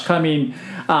pass rush coming,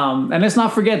 and let's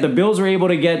not forget, the Bills were able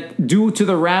to do to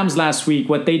the Rams last week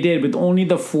what they did with only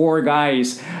the 4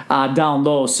 guys down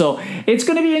low. So it's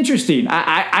going to be interesting.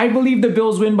 I believe the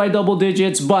Bills win by double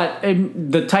digits, but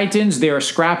the Titans, they're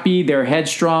scrappy, they're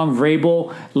headstrong,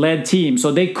 Vrabel-led team.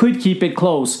 So they could keep it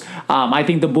close. I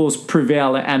think the Bulls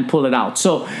prevail and pull it out.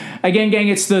 So Again, gang,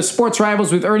 it's the Sports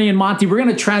Rivals with Ernie and Monty. We're going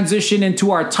to transition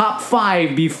into our top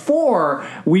 5 before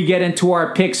we get into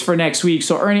our picks for next week.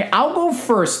 So, Ernie, I'll go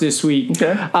first this week.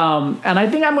 Okay. And I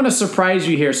think I'm going to surprise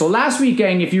you here. So, last week,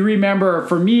 gang, if you remember,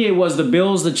 for me, it was the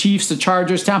Bills, the Chiefs, the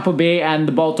Chargers, Tampa Bay, and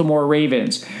the Baltimore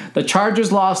Ravens. The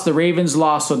Chargers lost, the Ravens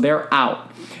lost, so they're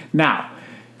out. Now,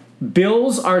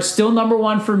 Bills are still number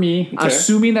 1 for me,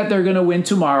 assuming that they're going to win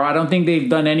tomorrow. I don't think they've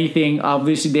done anything.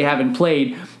 Obviously, they haven't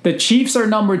played. The Chiefs are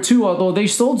number 2, although they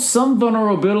showed some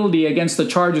vulnerability against the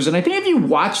Chargers. And I think if you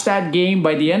watch that game,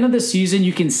 by the end of the season,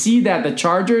 you can see that the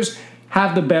Chargers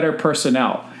have the better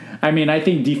personnel. I mean, I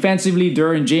think defensively,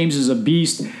 Derwin James is a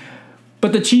beast.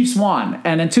 But the Chiefs won.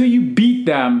 And until you beat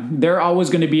them, they're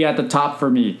always going to be at the top for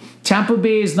me. Tampa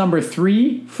Bay is number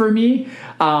 3 for me.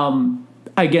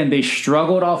 Again, they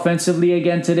struggled offensively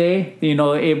again today. You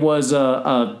know, it was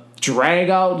a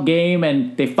drag-out game,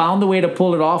 and they found a way to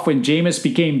pull it off when Jameis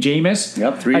became Jameis.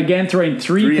 Yep, again, throwing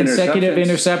three consecutive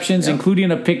interceptions, yep,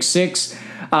 including a pick 6.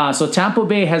 So Tampa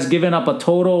Bay has given up a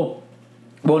total.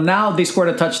 Well, now they scored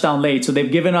a touchdown late, so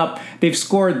they've given up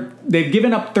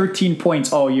 13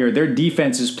 points all year. Their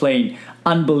defense is playing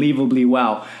unbelievably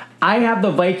well. I have the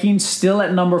Vikings still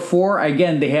at number 4.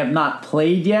 Again, they have not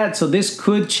played yet, so this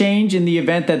could change in the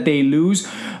event that they lose.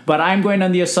 But I'm going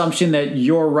on the assumption that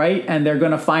you're right, and they're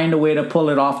going to find a way to pull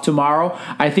it off tomorrow.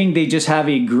 I think they just have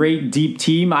a great deep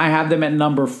team. I have them at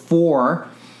number 4.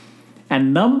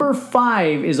 And number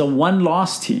 5 is a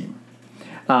 1-loss team.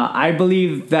 I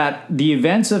believe that the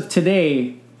events of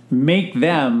today make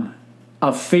them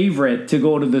a favorite to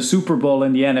go to the Super Bowl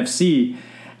in the NFC,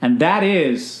 and that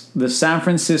is the San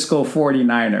Francisco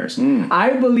 49ers.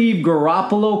 I believe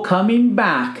Garoppolo coming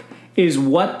back is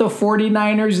what the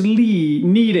 49ers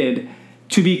needed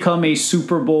to become a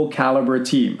Super Bowl caliber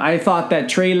team. I thought that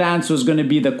Trey Lance was going to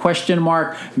be the question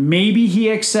mark. Maybe he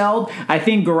excelled. I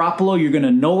think Garoppolo, you're going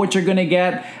to know what you're going to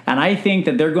get, and I think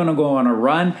that they're going to go on a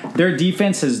run. Their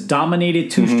defense has dominated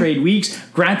 2 straight weeks.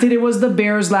 Granted, it was the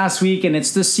Bears last week, and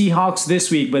it's the Seahawks this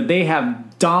week, but they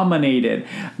have dominated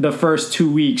the first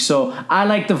 2 weeks. So I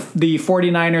like the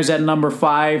 49ers at number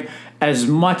 5, as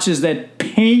much as that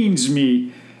pains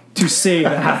me to say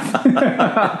that.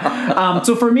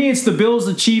 So for me, it's the Bills,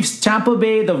 the Chiefs, Tampa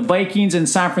Bay, the Vikings, and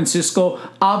San Francisco.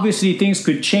 Obviously, things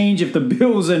could change if the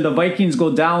Bills and the Vikings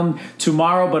go down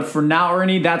tomorrow. But for now,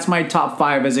 Ernie, that's my top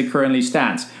 5 as it currently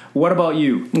stands. What about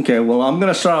you? Okay, well, I'm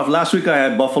going to start off. Last week I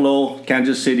had Buffalo,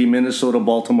 Kansas City, Minnesota,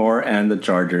 Baltimore, and the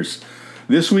Chargers.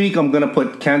 This week I'm going to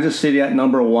put Kansas City at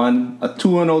number 1. A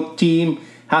 2-0 team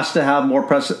has to have more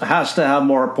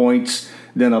points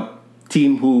than a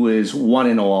team who is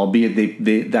 1-0, albeit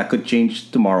they that could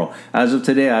change tomorrow. As of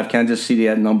today, I have Kansas City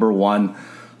at number 1.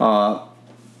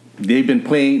 They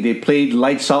played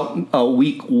lights out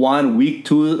week 1. Week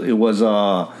 2, it was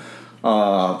a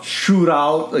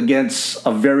shootout against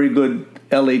a very good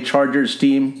LA Chargers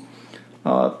team.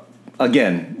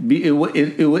 Again,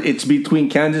 it's between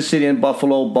Kansas City and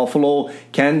Buffalo. Buffalo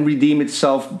can redeem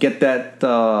itself, get that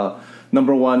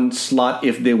number 1 slot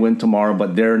if they win tomorrow,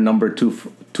 but they're number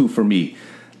 2 for me.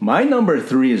 My number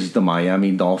 3 is the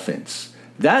Miami Dolphins.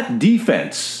 That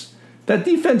defense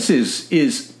is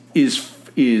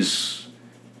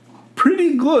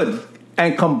pretty good,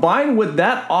 and combined with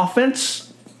that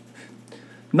offense,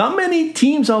 not many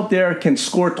teams out there can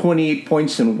score 28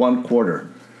 points in 1 quarter.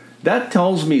 That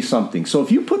tells me something. So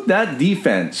if you put that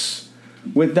defense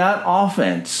with that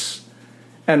offense,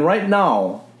 and right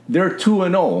now they're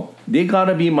 2-0, they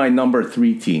gotta be my number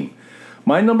 3 team.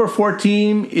 My number 4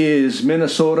 team is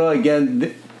Minnesota.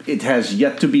 Again, it has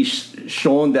yet to be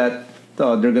shown that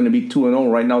they're going to be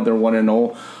 2-0. Right now, they're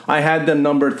 1-0. I had them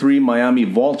number 3. Miami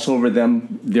vaults over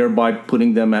them, thereby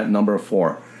putting them at number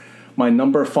 4. My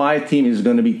number 5 team is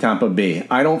going to be Tampa Bay.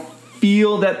 I don't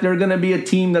feel that they're going to be a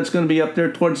team that's going to be up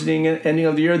there towards the ending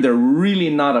of the year. They're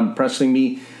really not impressing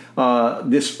me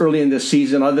this early in the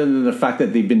season, other than the fact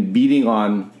that they've been beating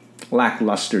on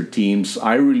lackluster teams.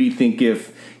 I really think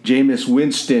if Jameis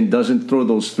Winston doesn't throw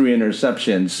those 3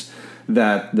 interceptions,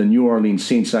 that the New Orleans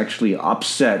Saints actually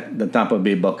upset the Tampa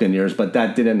Bay Buccaneers, but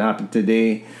that didn't happen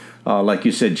today. Like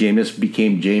you said, Jameis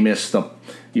became Jameis.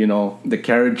 The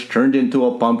carriage turned into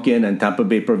a pumpkin, and Tampa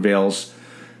Bay prevails.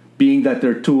 Being that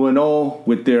they're 2-0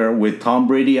 with Tom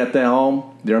Brady at the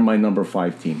helm, they're my number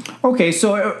 5 team. Okay,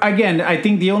 so again, I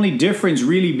think the only difference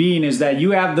really being is that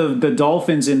you have the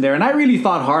Dolphins in there, and I really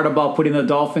thought hard about putting the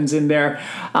Dolphins in there,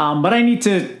 but I need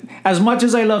to, as much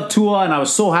as I love Tua and I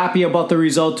was so happy about the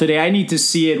result today, I need to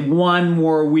see it one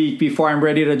more week before I'm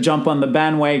ready to jump on the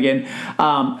bandwagon,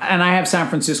 and I have San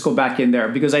Francisco back in there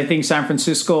because I think San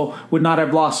Francisco would not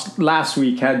have lost last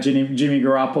week had Jimmy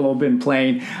Garoppolo been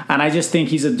playing, and I just think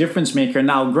he's a difference maker.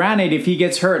 Now, granted, if he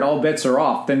gets hurt, all bets are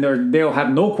off. Then they'll have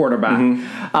no quarterback.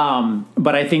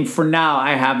 But I think for now,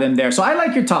 I have them there. So I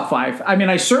like your top 5. I mean,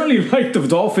 I certainly like the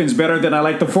Dolphins better than I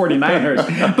like the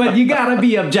 49ers. But you got to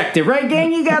be objective, right,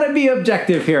 gang? You got to be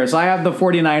objective here. So I have the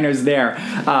 49ers there.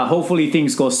 Hopefully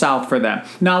things go south for them.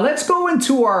 Now, let's go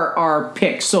into our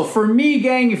picks. So for me,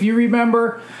 gang, if you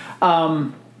remember...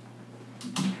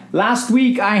 last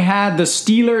week, I had the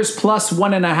Steelers plus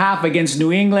 1.5 against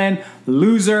New England.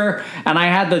 Loser. And I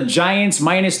had the Giants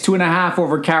minus 2.5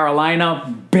 over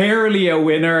Carolina. Barely a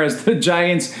winner as the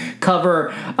Giants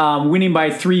cover, winning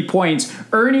by 3 points.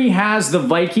 Ernie has the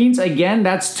Vikings. Again,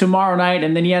 that's tomorrow night.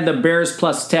 And then he had the Bears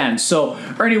plus 10. So,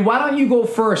 Ernie, why don't you go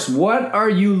first? What are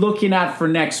you looking at for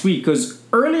next week? Because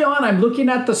early on, I'm looking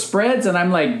at the spreads and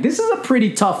I'm like, this is a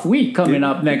pretty tough week coming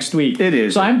up next week. It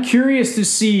is. So I'm curious to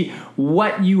see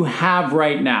what you have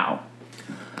right now.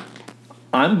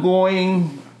 I'm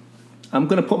going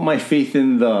to put my faith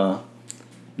in the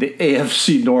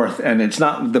AFC North, and it's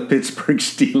not the Pittsburgh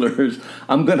Steelers.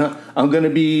 I'm gonna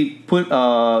be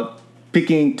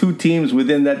picking 2 teams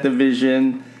within that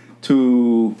division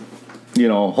to,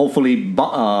 hopefully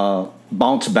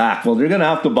bounce back. Well, they're gonna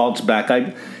have to bounce back.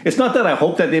 It's not that I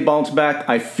hope that they bounce back.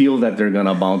 I feel that they're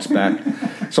gonna bounce back.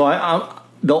 So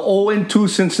the 0-2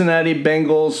 Cincinnati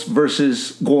Bengals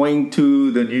versus going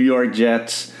to the New York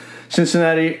Jets.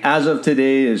 Cincinnati, as of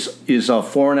today, is a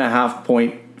 4.5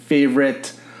 point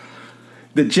favorite.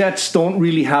 The Jets don't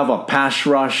really have a pass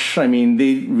rush. I mean,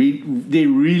 they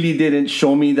really didn't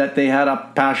show me that they had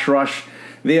a pass rush.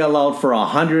 They allowed for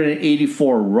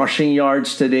 184 rushing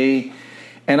yards today.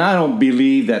 And I don't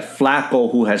believe that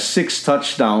Flacco, who has 6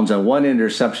 touchdowns and 1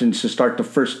 interception to start the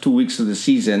first 2 weeks of the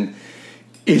season,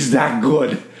 is that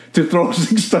good to throw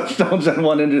 6 touchdowns and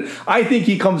 1 interception. I think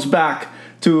he comes back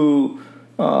to...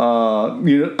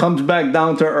 comes back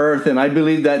down to earth, and I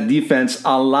believe that defense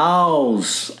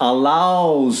allows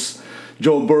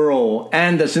Joe Burrow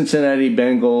and the Cincinnati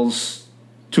Bengals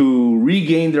to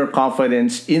regain their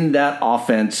confidence in that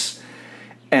offense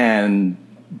and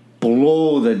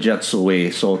blow the Jets away.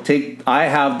 So I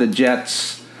have the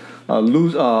Jets I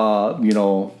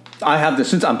have the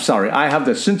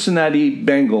Cincinnati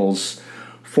Bengals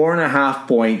 4.5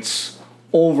 points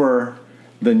over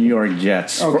the New York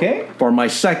Jets. Okay. For my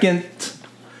second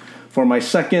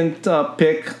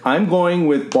pick, I'm going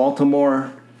with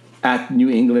Baltimore at New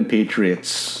England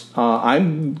Patriots.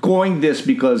 I'm going this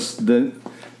because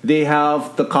they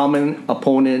have the common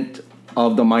opponent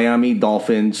of the Miami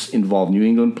Dolphins involved. New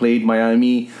England played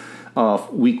Miami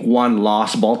week 1,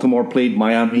 lost. Baltimore played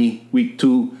Miami week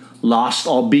 2, lost,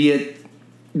 albeit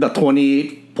the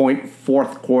 28-point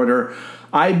fourth quarter.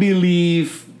 I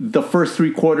believe the first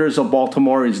 3 quarters of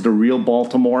Baltimore is the real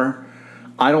Baltimore.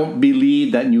 I don't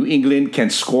believe that New England can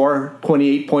score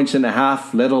 28 points in a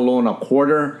half, let alone a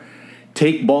quarter.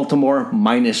 Take Baltimore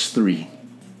 -3.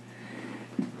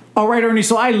 All right, Ernie,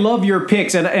 so I love your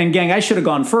picks. And gang, I should have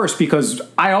gone first because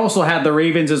I also had the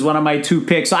Ravens as one of my 2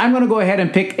 picks. So I'm going to go ahead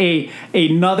and pick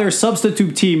another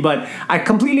substitute team. But I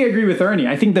completely agree with Ernie.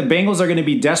 I think the Bengals are going to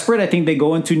be desperate. I think they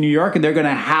go into New York and they're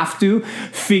going to have to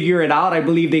figure it out. I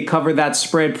believe they cover that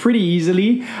spread pretty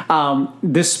easily,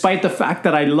 despite the fact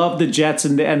that I love the Jets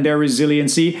and their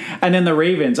resiliency. And then the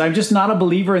Ravens. I'm just not a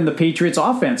believer in the Patriots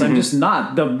offense. I'm just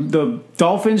not. The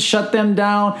Dolphins shut them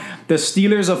down. The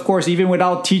Steelers, of course, even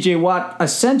without TJ Watt,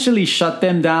 essentially shut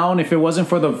them down. If it wasn't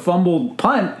for the fumbled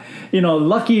punt,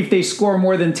 lucky if they score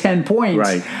more than 10 points.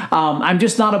 Right. I'm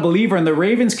just not a believer, and the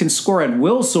Ravens can score at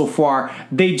will so far.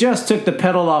 They just took the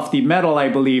pedal off the metal, I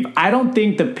believe. I don't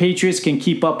think the Patriots can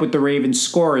keep up with the Ravens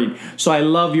scoring. So I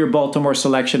love your Baltimore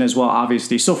selection as well,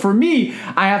 obviously. So for me,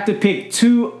 I have to pick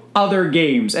 2 other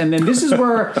games, and then this is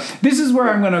where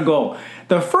I'm going to go.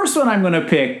 The first one I'm going to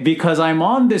pick, because I'm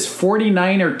on this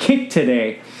 49er kick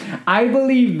today, I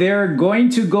believe they're going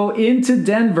to go into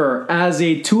Denver as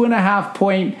a 2.5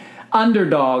 point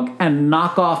underdog and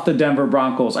knock off the Denver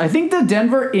Broncos. I think the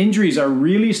Denver injuries are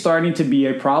really starting to be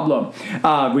a problem.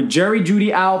 With Jerry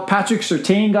Jeudy out, Patrick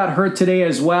Surtain got hurt today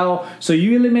as well. So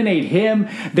you eliminate him.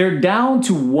 They're down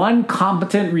to 1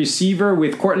 competent receiver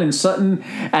with Cortland Sutton.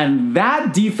 And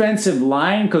that defensive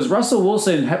line, because Russell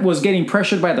Wilson was getting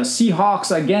pressured by the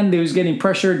Seahawks. Again, they was getting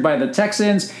pressured by the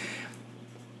Texans.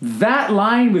 that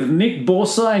line with Nick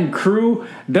Bosa and crew,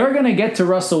 they're going to get to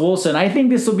Russell Wilson. I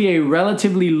think this will be a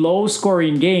relatively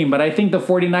low-scoring game, but I think the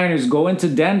 49ers go into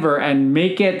Denver and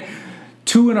make it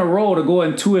 2 in a row to go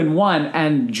in 2-1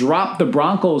 and drop the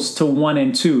Broncos to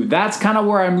 1-2. That's kind of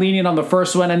where I'm leaning on the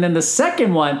first one. And then the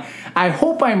second one, I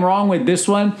hope I'm wrong with this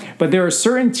one, but there are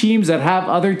certain teams that have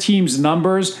other teams'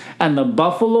 numbers, and the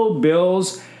Buffalo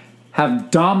Bills have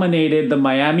dominated the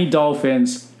Miami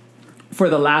Dolphins for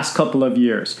the last couple of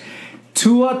years.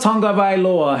 Tua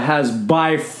Tagovailoa has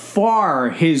by far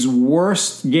his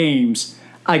worst games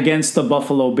against the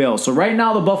Buffalo Bills. So right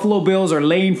now the Buffalo Bills are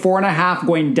laying 4.5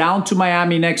 going down to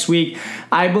Miami next week.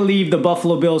 I believe the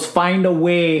Buffalo Bills find a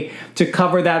way to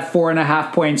cover that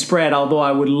 4.5 point spread, although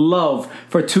I would love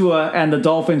for Tua and the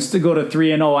Dolphins to go to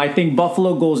 3-0. I think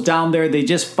Buffalo goes down there. They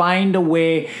just find a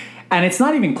way. And it's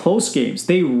not even close games.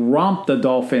 They romp the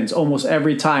Dolphins almost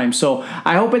every time. So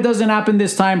I hope it doesn't happen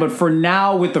this time. But for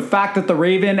now, with the fact that the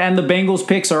Raven and the Bengals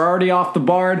picks are already off the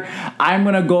board, I'm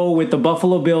going to go with the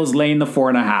Buffalo Bills laying the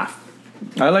 4.5.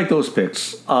 I like those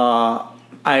picks. Although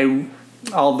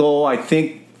I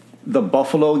think the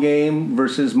Buffalo game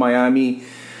versus Miami,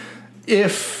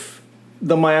 if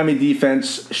the Miami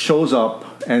defense shows up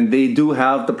and they do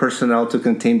have the personnel to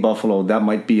contain Buffalo, that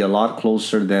might be a lot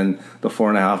closer than the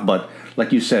 4.5. But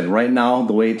like you said, right now,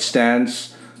 the way it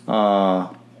stands,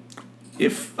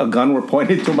 if a gun were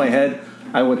pointed to my head,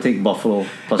 I would take Buffalo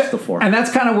plus the 4. And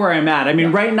that's kind of where I'm at. I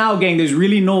mean, right now, gang, there's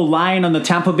really no line on the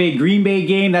Tampa Bay-Green Bay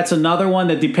game. That's another one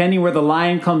that, depending where the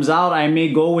line comes out, I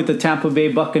may go with the Tampa Bay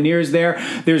Buccaneers there.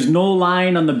 There's no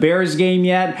line on the Bears game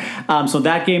yet, so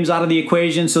that game's out of the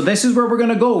equation. So this is where we're going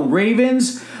to go.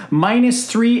 Ravens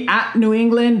 -3 at New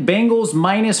England. Bengals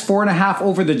 -4.5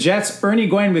 over the Jets. Ernie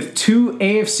going with 2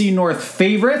 AFC North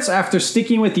favorites after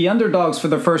sticking with the underdogs for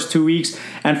the first 2 weeks.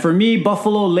 And for me,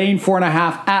 Buffalo laying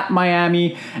 4.5 at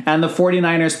Miami, and the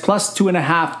 49ers plus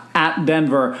 2.5 at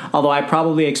Denver, although I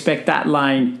probably expect that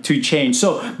line to change.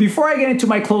 So before I get into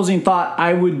my closing thought,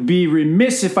 I would be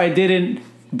remiss if I didn't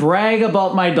brag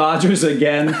about my Dodgers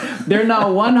again. They're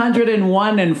now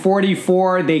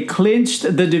 101-44. They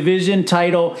clinched the division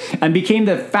title and became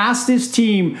the fastest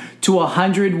team to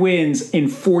 100 wins in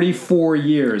 44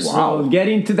 years. Wow. So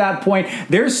getting to that point,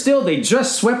 they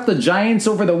just swept the Giants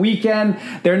over the weekend.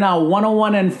 They're now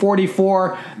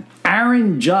 101-44.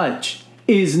 Aaron Judge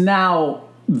is now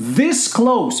this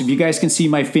close, if you guys can see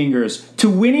my fingers, to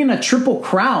winning a triple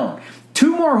crown.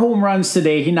 2 more home runs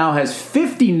today. He now has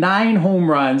 59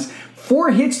 home runs,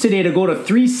 4 hits today to go to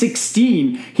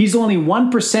 316. He's only 1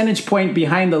 percentage point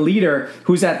behind the leader,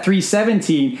 who's at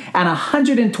 317, and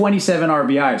 127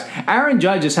 RBIs. Aaron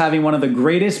Judge is having one of the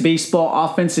greatest baseball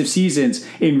offensive seasons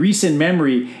in recent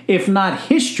memory, if not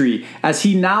history, as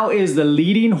he now is the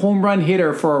leading home run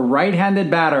hitter for a right-handed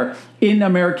batter in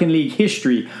American League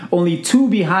history, only 2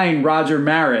 behind Roger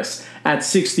Maris at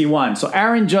 61. So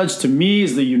Aaron Judge, to me,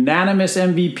 is the unanimous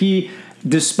MVP,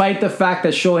 despite the fact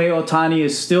that Shohei Ohtani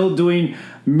is still doing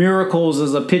miracles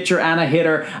as a pitcher and a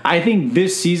hitter. I think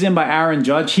this season by Aaron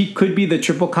Judge, he could be the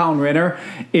Triple Crown winner,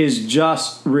 is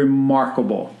just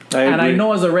remarkable. I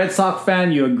know as a Red Sox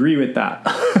fan, you agree with that.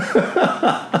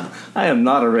 I am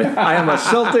a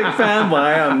Celtic fan, but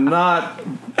I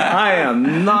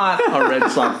am not a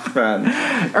Red Sox fan.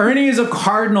 Ernie is a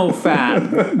Cardinal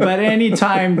fan, but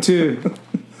anytime to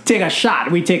take a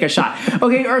shot, we take a shot.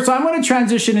 Okay, so I'm going to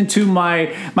transition into my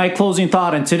closing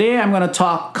thought, and today I'm going to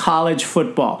talk college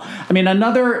football. I mean,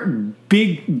 another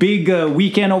big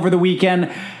weekend over the weekend.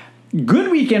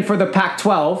 Good weekend for the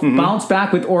Pac-12. Bounce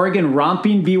back with Oregon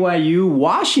romping BYU,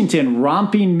 Washington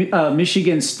romping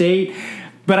Michigan State.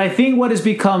 But I think what has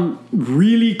become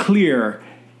really clear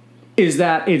is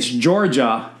that it's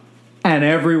Georgia and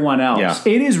everyone else. Yeah.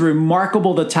 It is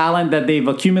remarkable the talent that they've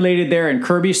accumulated there, and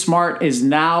Kirby Smart is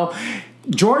now...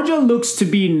 Georgia looks to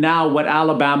be now what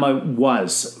Alabama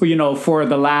was, for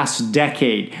the last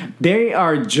decade. They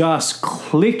are just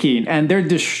clicking, and they're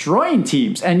destroying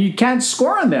teams, and you can't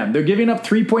score on them. They're giving up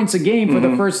 3 points a game for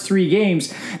the first 3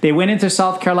 games. They went into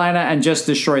South Carolina and just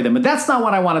destroyed them. But that's not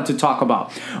what I wanted to talk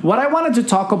about. What I wanted to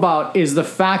talk about is the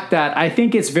fact that I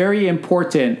think it's very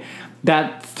important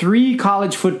that 3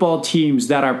 college football teams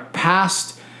that are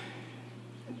past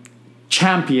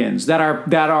champions, that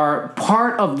are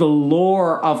part of the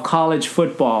lore of college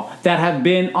football, that have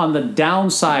been on the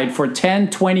downside for 10,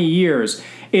 20 years,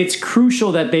 it's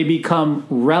crucial that they become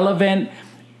relevant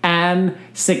and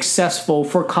successful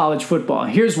for college football.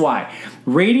 Here's why.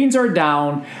 Ratings are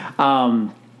down.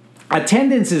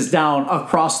 attendance is down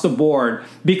across the board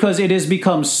because it has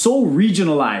become so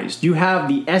regionalized. You have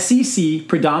the SEC,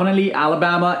 predominantly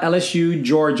Alabama, LSU,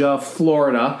 Georgia,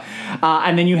 Florida,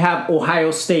 and then you have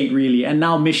Ohio State, really, and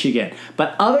now Michigan.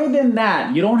 But other than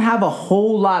that, you don't have a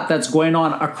whole lot that's going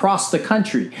on across the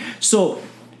country. So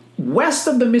west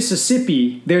of the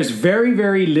Mississippi, there's very,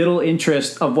 very little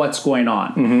interest of what's going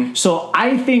on. Mm-hmm. So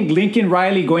I think Lincoln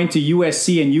Riley going to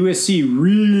USC and USC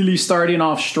really starting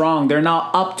off strong. They're now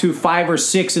up to 5 or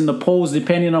 6 in the polls,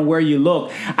 depending on where you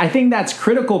look. I think that's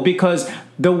critical because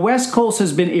the West Coast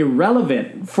has been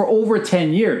irrelevant for over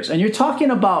 10 years. And you're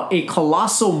talking about a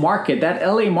colossal market. That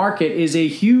LA market is a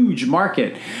huge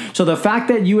market. So the fact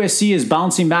that USC is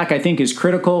bouncing back, I think, is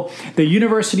critical. The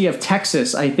University of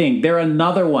Texas, I think, they're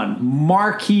another one.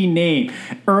 Marquee name.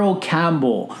 Earl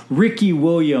Campbell, Ricky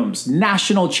Williams,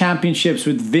 national championships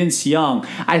with Vince Young.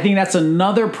 I think that's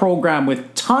another program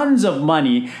with tons of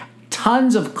money,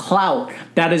 tons of clout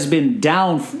that has been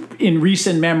down in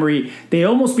recent memory. They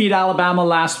almost beat Alabama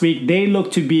last week. They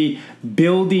look to be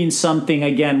building something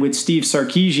again with Steve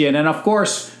Sarkisian. And of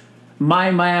course,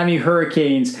 my Miami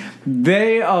Hurricanes,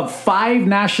 they have 5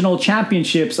 national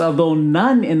championships, although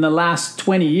none in the last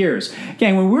 20 years.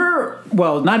 Again,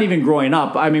 when not even growing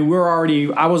up, I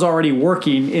was already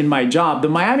working in my job. The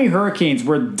Miami Hurricanes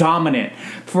were dominant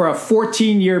for a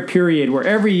 14-year period where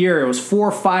every year it was 4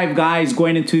 or 5 guys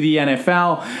going into the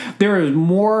NFL. There was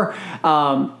more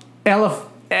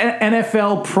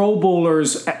NFL Pro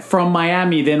Bowlers from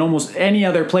Miami than almost any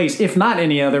other place, if not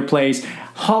any other place.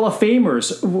 Hall of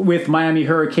Famers with Miami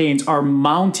Hurricanes are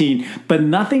mounting, but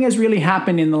nothing has really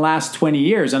happened in the last 20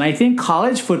 years. And I think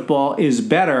college football is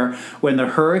better when the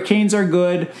Hurricanes are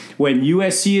good, when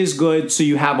USC is good, so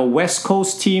you have a West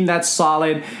Coast team that's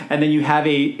solid, and then you have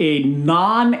a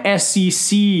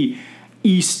non-SEC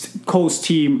East Coast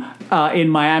team in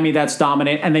Miami that's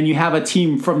dominant, and then you have a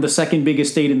team from the second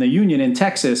biggest state in the union in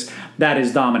Texas that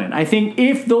is dominant. I think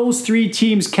if those 3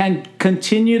 teams can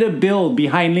continue to build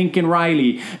behind Lincoln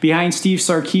Riley, behind Steve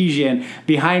Sarkisian,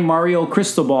 behind Mario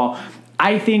Cristobal,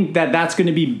 I think that that's going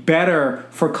to be better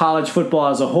for college football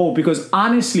as a whole, because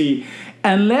honestly,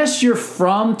 unless you're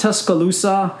from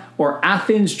Tuscaloosa or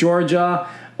Athens, Georgia,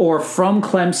 or from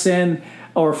Clemson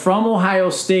or from Ohio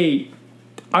State,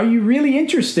 are you really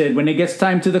interested when it gets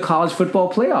time to the college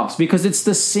football playoffs? Because it's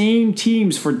the same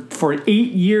teams for 8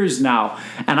 years now.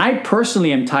 And I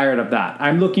personally am tired of that.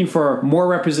 I'm looking for more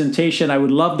representation. I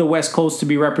would love the West Coast to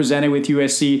be represented with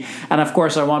USC. And of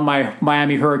course, I want my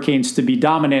Miami Hurricanes to be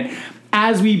dominant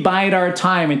as we bide our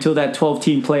time until that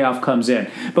 12-team playoff comes in.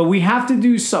 But we have to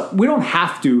do something. We don't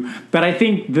have to, but I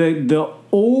think the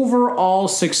overall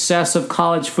success of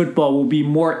college football will be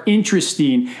more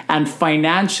interesting and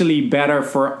financially better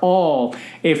for all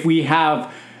if we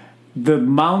have the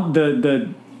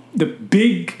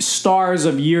big stars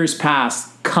of years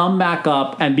past come back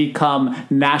up and become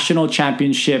national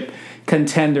championship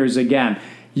contenders again.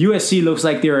 USC looks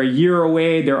like they're a year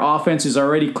away. Their offense is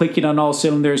already clicking on all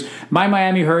cylinders. My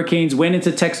Miami Hurricanes went into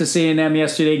Texas A&M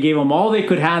yesterday, gave them all they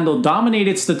could handle,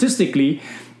 dominated statistically,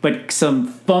 but some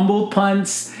fumbled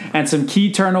punts and some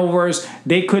key turnovers.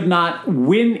 They could not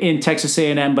win in Texas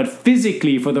A&M, but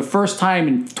physically, for the first time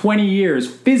in 20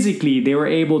 years, physically, they were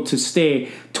able to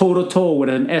stay toe-to-toe with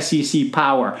an SEC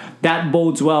power. That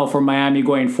bodes well for Miami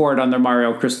going forward under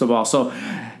Mario Cristobal. So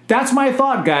that's my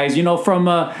thought, guys. You know, from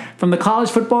the college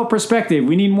football perspective,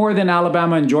 we need more than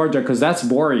Alabama and Georgia because that's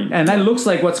boring. And that looks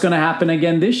like what's going to happen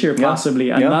again this year, possibly.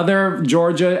 Yeah. Another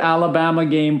Georgia-Alabama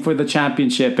game for the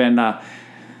championship. And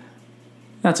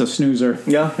that's a snoozer.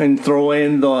 Yeah, and throw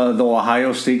in the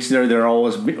Ohio States there. They're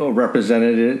always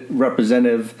representative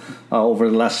over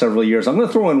the last several years. I'm going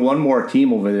to throw in one more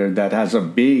team over there that has a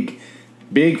big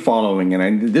following.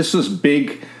 And this was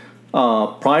big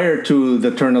prior to the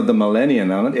turn of the millennium.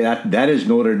 That is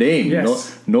Notre Dame.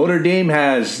 Yes. Notre Dame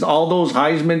has all those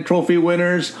Heisman Trophy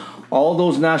winners, all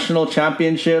those national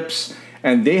championships,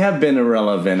 and they have been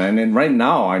irrelevant. And then right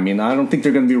now, I don't think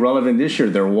they're going to be relevant this year.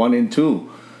 They're 1-2.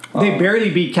 They barely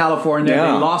beat California.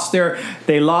 Yeah.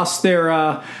 They lost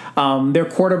their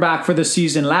quarterback for the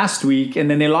season last week, and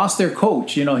then they lost their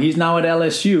coach. You know, he's now at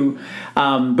LSU.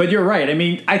 But you're right.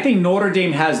 I think Notre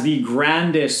Dame has the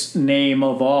grandest name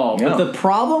of all. Yeah. But the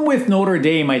problem with Notre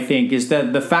Dame, I think, is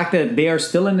that the fact that they are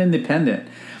still an independent.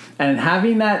 And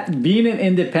being an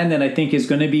independent, I think, is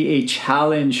going to be a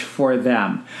challenge for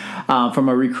them from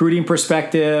a recruiting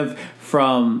perspective,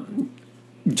 from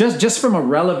just from a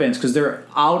relevance, because they're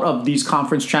out of these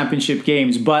conference championship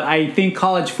games. But I think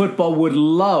college football would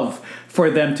love for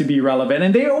them to be relevant,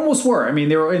 and they almost were. I mean,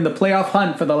 they were in the playoff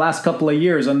hunt for the last couple of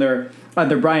years under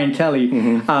Brian Kelly.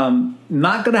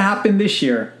 Not going to happen this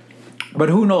year. But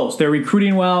who knows? They're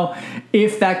recruiting well.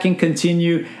 If that can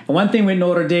continue. And one thing with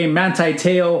Notre Dame, Manti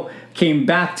Te'o came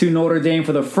back to Notre Dame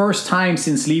for the first time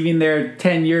since leaving there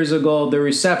 10 years ago. The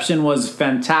reception was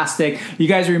fantastic. You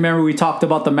guys remember we talked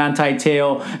about the Manti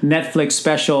Te'o Netflix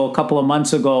special a couple of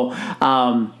months ago.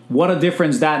 What a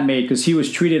difference that made, because he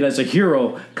was treated as a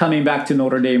hero coming back to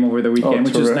Notre Dame over the weekend,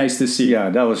 which is nice to see. Yeah,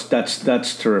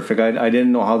 that's terrific. I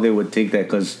didn't know how they would take that,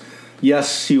 because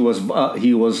yes, he was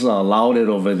lauded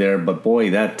over there, but boy,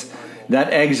 that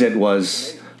exit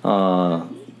was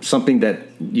something that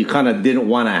you kind of didn't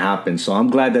want to happen. So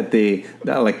I'm glad that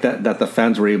the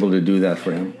fans were able to do that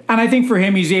for him. And I think for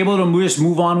him, he's able to just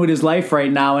move on with his life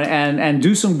right now and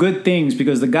do some good things,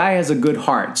 because the guy has a good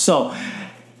heart. So,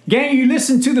 gang, you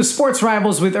listened to the Sports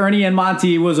Rivals with Ernie and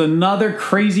Monty. It was another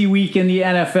crazy week in the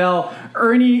NFL.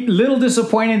 Ernie, little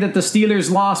disappointed that the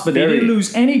Steelers lost, but they didn't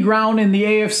lose any ground in the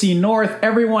AFC North.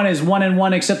 Everyone is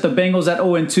 1-1 except the Bengals at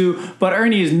 0-2. But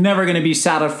Ernie is never going to be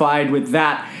satisfied with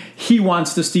that. He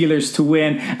wants the Steelers to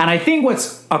win. And I think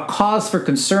what's a cause for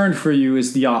concern for you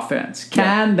is the offense. Is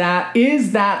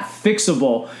that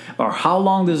fixable? Or how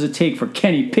long does it take for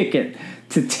Kenny Pickett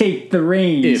to take the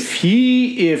reins?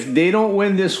 If they don't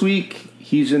win this week,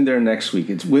 he's in there next week.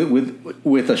 It's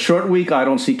with a short week, I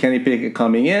don't see Kenny Pickett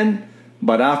coming in.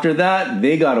 But after that,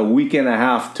 they got a week and a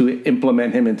half to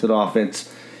implement him into the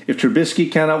offense. If Trubisky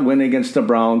cannot win against the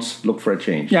Browns, look for a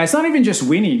change. Yeah, it's not even just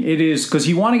winning. It is because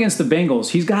he won against the Bengals.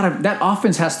 He's got that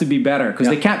offense has to be better, because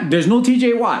they can't. There's no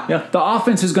TJ Watt. Yeah. The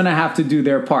offense is going to have to do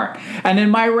their part. And then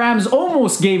my Rams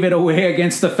almost gave it away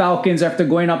against the Falcons after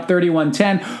going up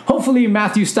 31-10. Hopefully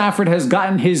Matthew Stafford has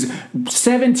gotten his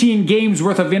 17 games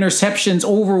worth of interceptions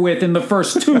over with in the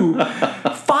first two.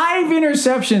 5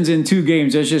 interceptions in 2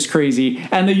 games. That's just crazy.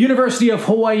 And the University of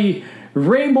Hawaii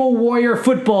Rainbow Warrior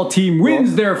football team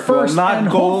wins their first and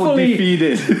hopefully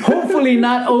defeated. hopefully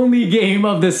not only game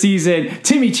of the season.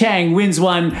 Timmy Chang wins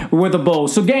one with a bow.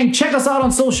 So gang, check us out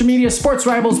on social media. Sports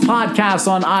Rivals Podcast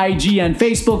on IG and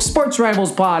Facebook. Sports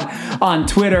Rivals Pod on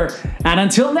Twitter. And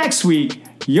until next week,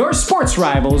 your sports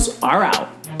rivals are out.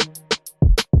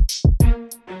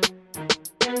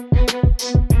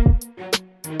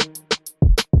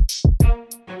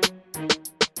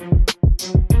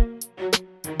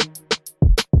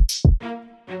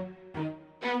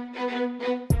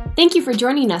 Thank you for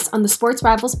joining us on the Sports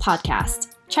Rivals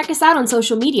Podcast. Check us out on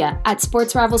social media at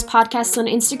Sports Rivals Podcast on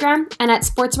Instagram and at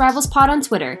Sports Rivals Pod on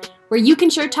Twitter, where you can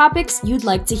share topics you'd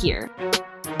like to hear.